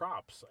affects the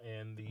crops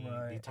and the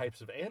Right. types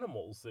of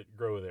animals that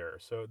grow there.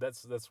 So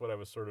that's what I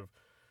was sort of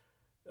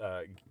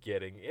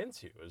getting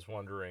into, is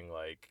wondering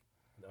like,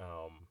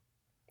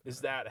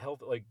 is that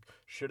healthy? Like,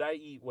 should I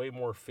eat way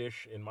more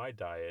fish in my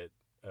diet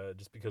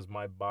just because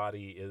my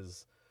body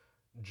is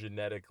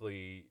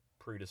genetically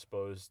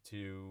predisposed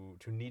to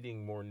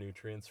needing more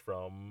nutrients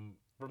from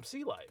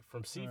sea life,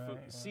 from seafood?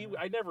 Right.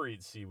 I never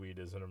eat seaweed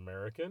as an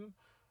American,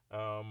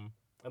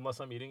 unless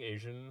I'm eating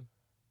Asian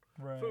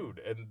Right. food.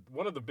 And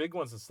one of the big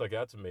ones that stuck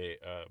out to me,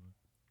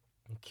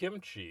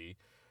 kimchi,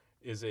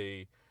 is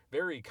a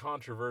very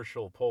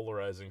controversial,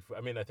 polarizing food.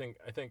 I mean, I think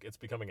it's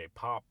becoming a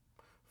pop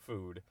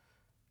food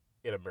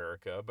in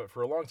America, but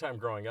for a long time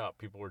growing up,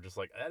 people were just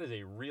like, that is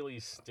a really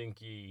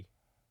stinky,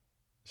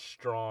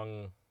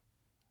 strong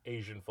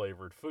Asian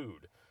flavored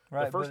food.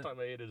 Right. The first time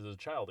I ate it as a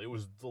child, it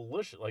was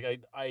delicious. Like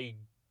I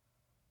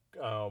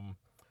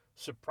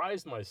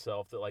surprised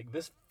myself that like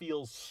this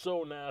feels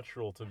so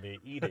natural to me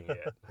eating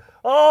it.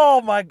 Oh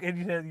my! And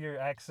you had your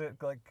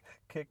accent like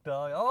kicked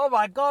on. Oh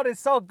my God, it's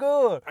so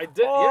good. I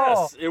did. Oh,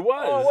 Yes, it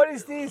was. Oh, what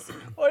is this?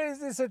 What is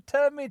this?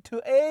 Turn me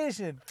to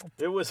Asian.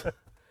 It was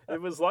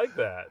like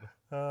that.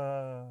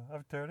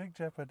 I'm turning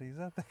Japanese.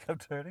 I think I'm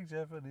turning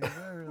Japanese.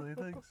 I really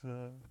think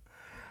so.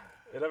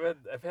 And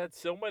I've had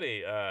so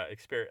many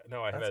experience.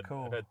 No, I've That's had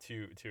cool. I've had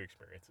two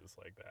experiences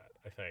like that.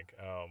 I think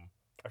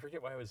I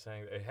forget why I was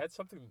saying it had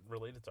something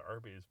related to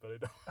Arby's, but I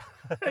don't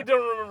I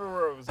don't remember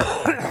where I was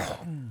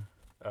going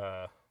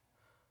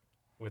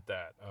with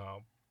that.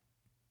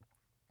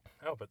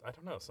 But I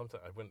don't know.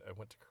 Sometimes I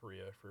went to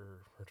Korea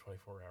for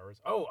 24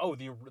 hours.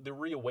 The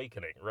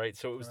reawakening, right?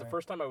 So it was the Right.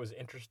 first time I was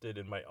interested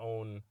in my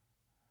own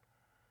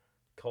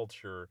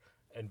culture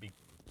and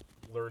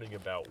learning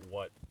about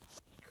what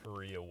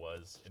Korea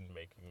was in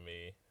making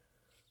me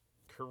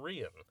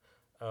Korean.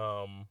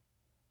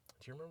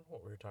 Do you remember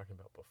what we were talking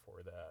about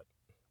before that?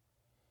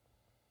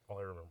 All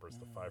I remember is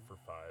the 5 for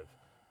 5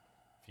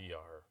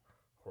 VR,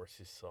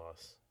 horsey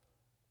sauce,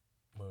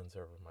 moons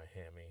over my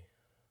hammy.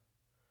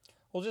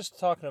 Well, just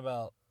talking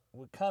about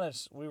we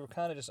were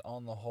kind of just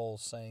on the whole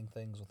saying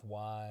things with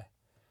why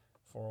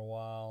for a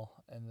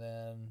while, and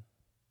then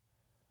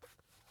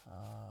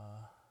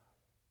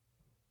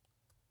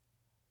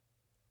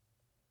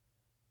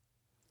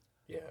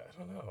Yeah, I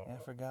don't know. I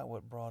forgot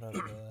what brought up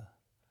the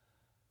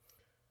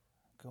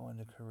going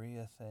to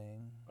Korea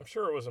thing. I'm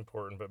sure it was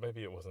important, but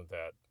maybe it wasn't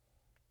that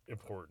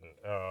important.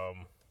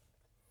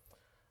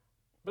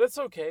 But it's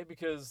okay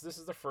because this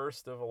is the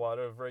first of a lot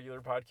of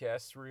regular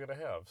podcasts we're gonna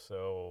have,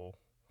 so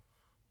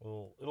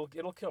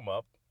it'll come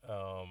up.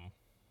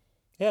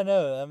 Yeah,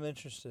 no, I'm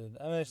interested.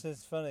 I mean,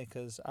 it's funny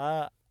because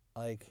I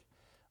like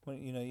when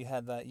you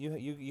had that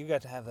you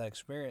got to have that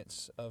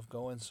experience of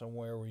going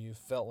somewhere where you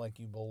felt like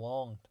you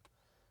belonged.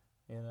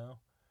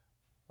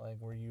 Like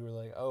where you were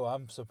like, oh,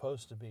 I'm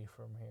supposed to be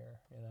from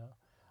here.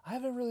 I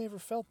haven't really ever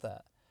felt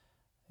that.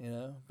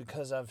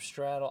 Because I'm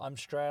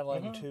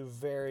straddling two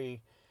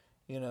very,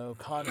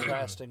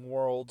 contrasting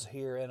worlds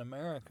here in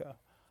America.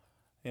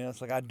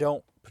 It's like I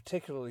don't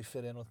particularly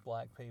fit in with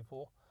black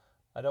people.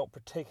 I don't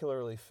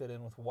particularly fit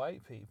in with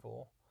white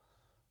people.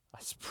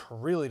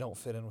 Really don't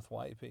fit in with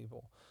white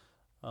people.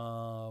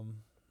 But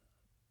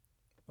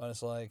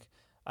it's like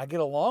I get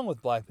along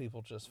with black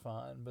people just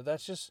fine.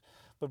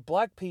 But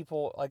black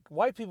people, like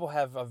white people,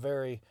 have a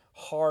very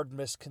hard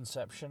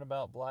misconception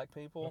about black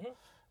people,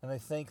 and they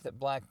think that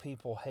black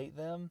people hate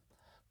them.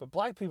 But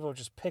black people are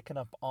just picking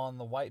up on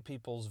the white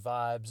people's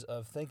vibes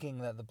of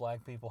thinking that the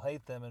black people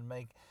hate them and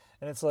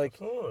it's like,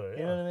 Absolutely,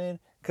 you know what I mean?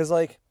 Because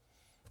like,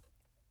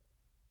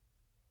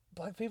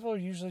 black people are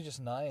usually just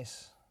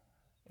nice,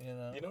 You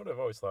know what I've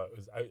always thought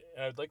was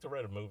I'd like to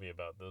write a movie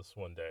about this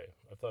one day.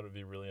 I thought it'd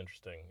be really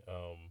interesting.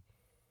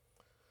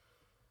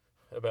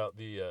 About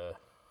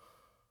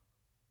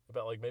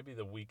about like maybe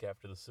the week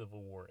after the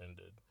Civil War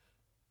ended.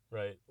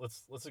 Right.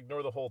 Let's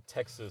ignore the whole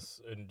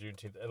Texas and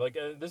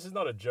Juneteenth. This is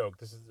not a joke.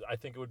 I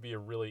think it would be a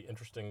really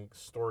interesting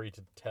story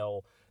to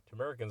tell to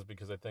Americans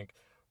because I think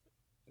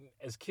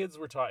as kids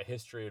we're taught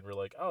history and we're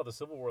like, oh, the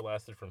Civil War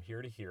lasted from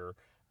here to here,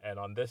 and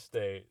on this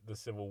day the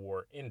Civil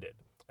War ended,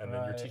 and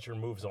then your teacher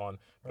moves on.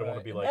 But I want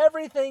to be like,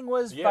 everything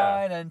was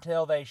fine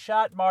until they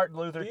shot Martin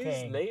Luther these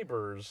King.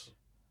 neighbors.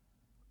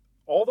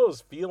 All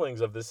those feelings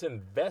of this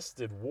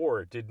invested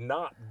war did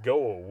not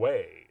go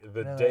away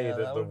the day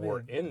that the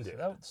war ended.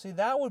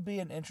 That would be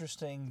an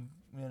interesting,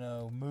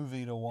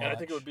 movie to watch. And I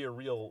think it would be a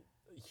real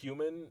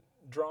human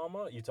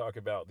drama. You talk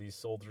about these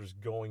soldiers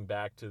going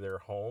back to their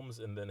homes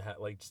and then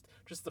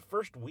just the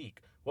first week.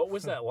 What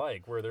was that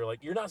like? Where they're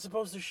like, "You're not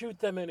supposed to shoot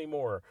them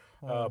anymore."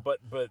 But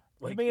like,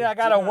 you mean I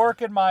got to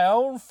work in my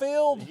own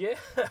field? Yeah.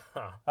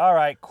 All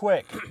right,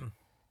 quick.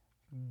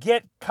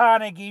 Get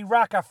Carnegie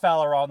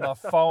Rockefeller on the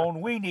phone.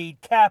 We need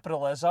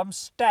capitalism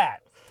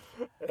stat.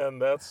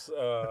 And that's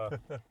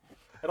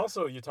and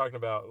also you're talking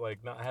about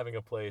like not having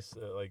a place,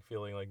 like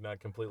feeling like not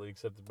completely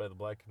accepted by the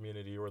black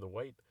community or the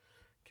white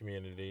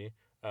community.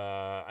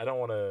 I don't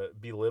want to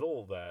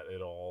belittle that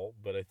at all,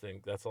 but I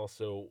think that's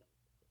also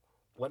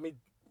let me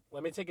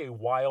take a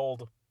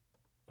wild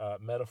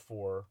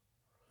metaphor.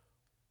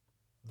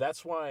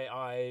 That's why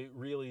I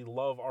really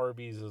love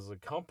Arby's as a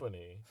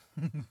company.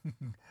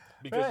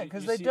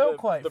 Because they see don't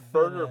quite the fit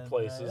burger in,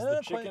 places, right?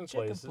 the chicken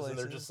places, and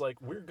they're just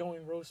like, we're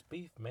going roast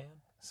beef, man.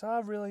 So I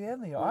really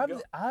am I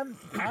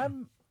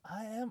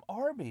am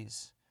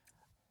Arby's.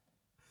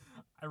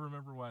 I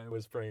remember why I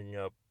was bringing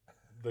up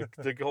the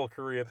whole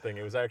Korean thing.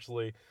 It was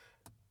actually,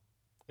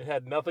 it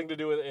had nothing to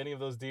do with any of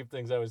those deep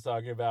things I was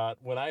talking about.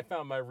 When I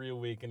found my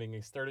reawakening, I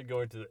started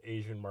going to the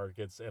Asian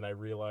markets, and I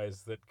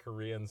realized that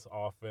Koreans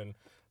often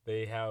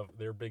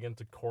they're big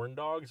into corn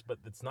dogs, but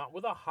it's not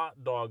with a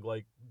hot dog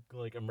like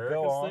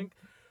Americans think.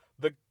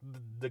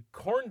 The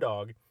corn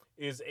dog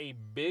is a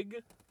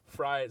big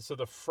fry. So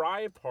the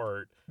fry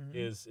part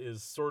is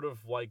sort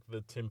of like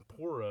the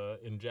tempura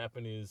in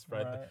Japanese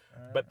fried,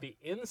 but the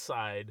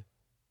inside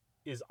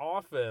is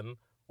often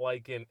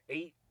like an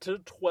 8 to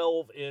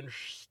 12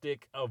 inch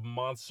stick of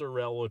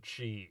mozzarella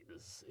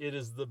cheese. It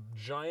is the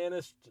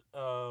giantest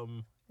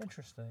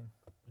interesting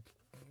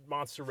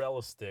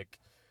mozzarella stick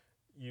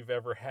you've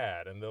ever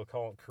had, and they'll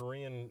call it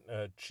Korean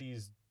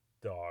cheese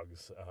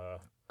dogs.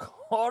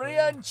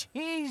 Korean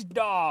cheese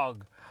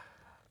dog.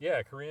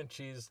 Yeah, Korean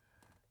cheese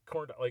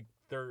corn dog. Like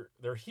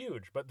they're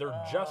huge, but they're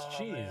just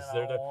cheese.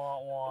 Man,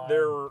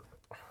 They're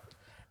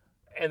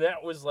and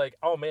that was like,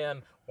 oh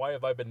man, why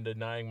have I been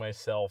denying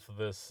myself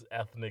this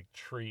ethnic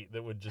treat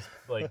that would just,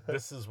 like,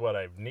 this is what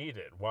I've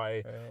needed?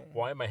 Why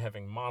am I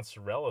having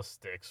mozzarella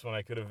sticks when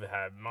I could have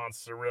had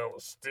mozzarella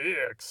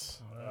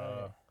sticks?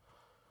 Right.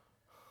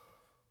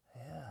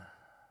 Yeah,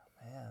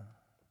 man.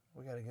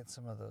 We got to get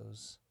some of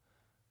those.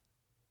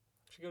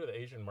 We should go to the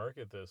Asian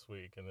market this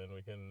week, and then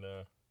we can,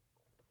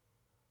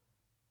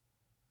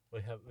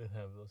 we have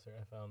those there.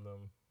 I found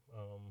them.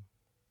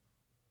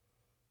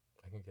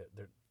 I can get,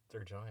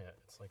 they're giant.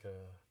 It's like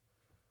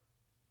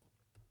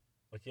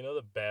you know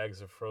the bags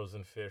of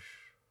frozen fish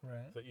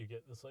that you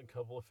get? It's like a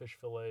couple of fish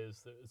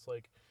fillets. It's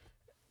like,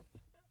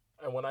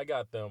 and when I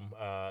got them,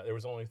 there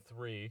was only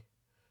 3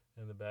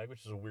 in the bag,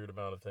 which is a weird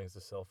amount of things to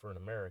sell for an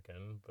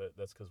American, but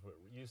that's because we're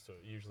used to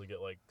it. You usually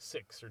get like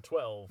 6 or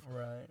 12,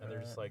 and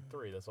they're just like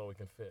 3. That's all we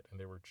can fit, and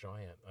they were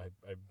giant. I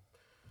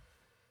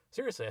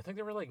seriously, I think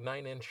they were like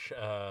 9-inch,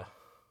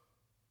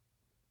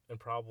 and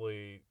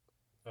probably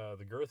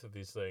the girth of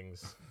these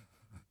things.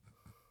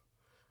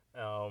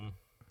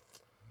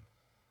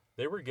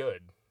 They were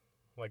good.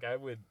 Like, I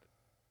would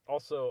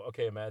also,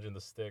 imagine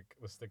the stick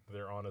that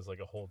they're on is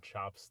like a whole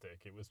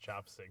chopstick. It was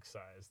chopstick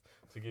sized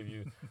to give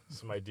you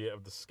some idea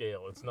of the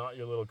scale. It's not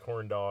your little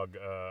corn dog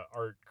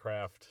art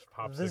craft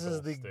popsicle This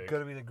is stick.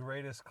 going to be the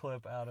greatest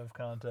clip out of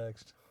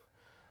context.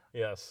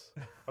 Yes.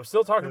 I'm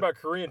still talking about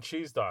Korean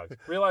cheese dogs.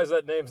 Realize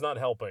that name's not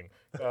helping.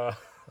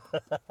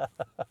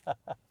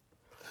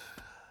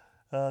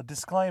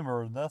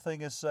 Disclaimer,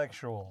 nothing is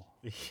sexual.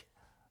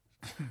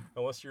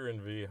 Unless you're in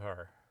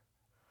VR.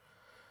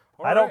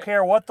 I don't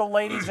care what the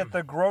ladies at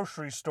the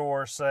grocery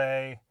store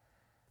say.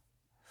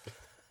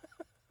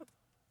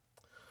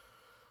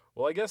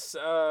 Well, I guess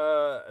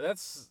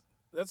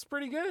that's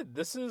pretty good.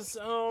 This is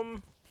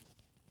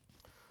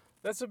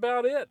that's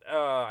about it.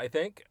 I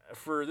think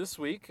for this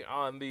week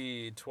on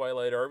the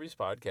Twilight Arby's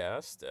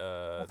podcast.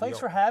 Well, thanks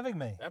for having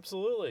me.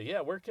 Absolutely,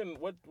 yeah. What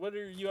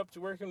are you up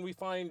to? Where can we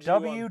find you?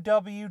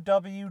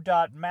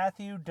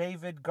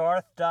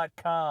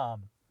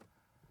 www.matthewdavidgarth.com.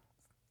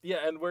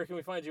 Yeah, and where can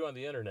we find you on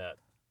the internet?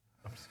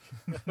 I'm just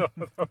kidding. No,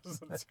 that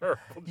was a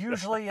terrible joke.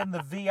 Usually in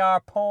the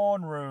VR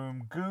porn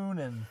room,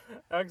 gooning.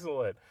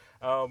 Excellent.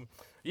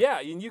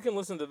 Yeah, and you can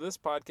listen to this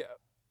podcast.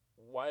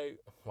 Why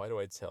do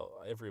I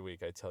every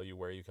week I tell you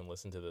where you can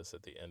listen to this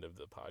at the end of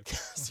the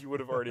podcast? You would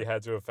have already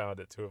had to have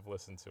found it to have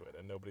listened to it,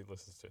 and nobody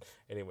listens to it.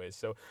 Anyways,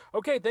 so,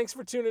 okay, thanks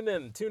for tuning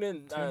in. Tune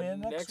in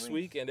next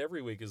week and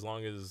every week as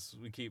long as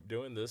we keep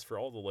doing this for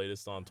all the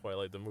latest on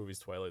Twilight the movies,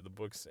 Twilight the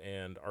books,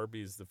 and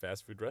Arby's the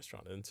fast food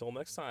restaurant. And until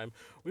next time,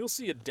 we'll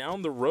see you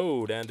down the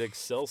road, and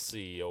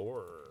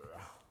Excelsior.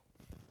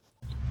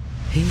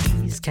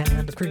 He's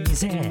kind of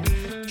crazy.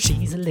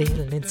 She's a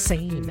little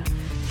insane.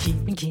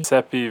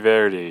 Seppi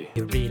Verdi.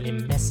 He really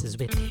messes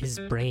with his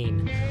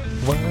brain.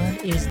 One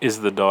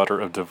is the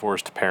daughter of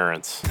divorced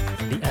parents.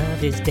 the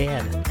other's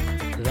dead.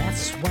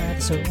 That's why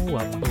they're so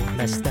both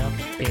messed up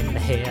in the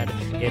head.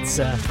 It's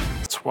a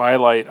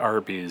Twilight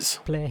Arby's.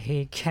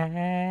 Playcast.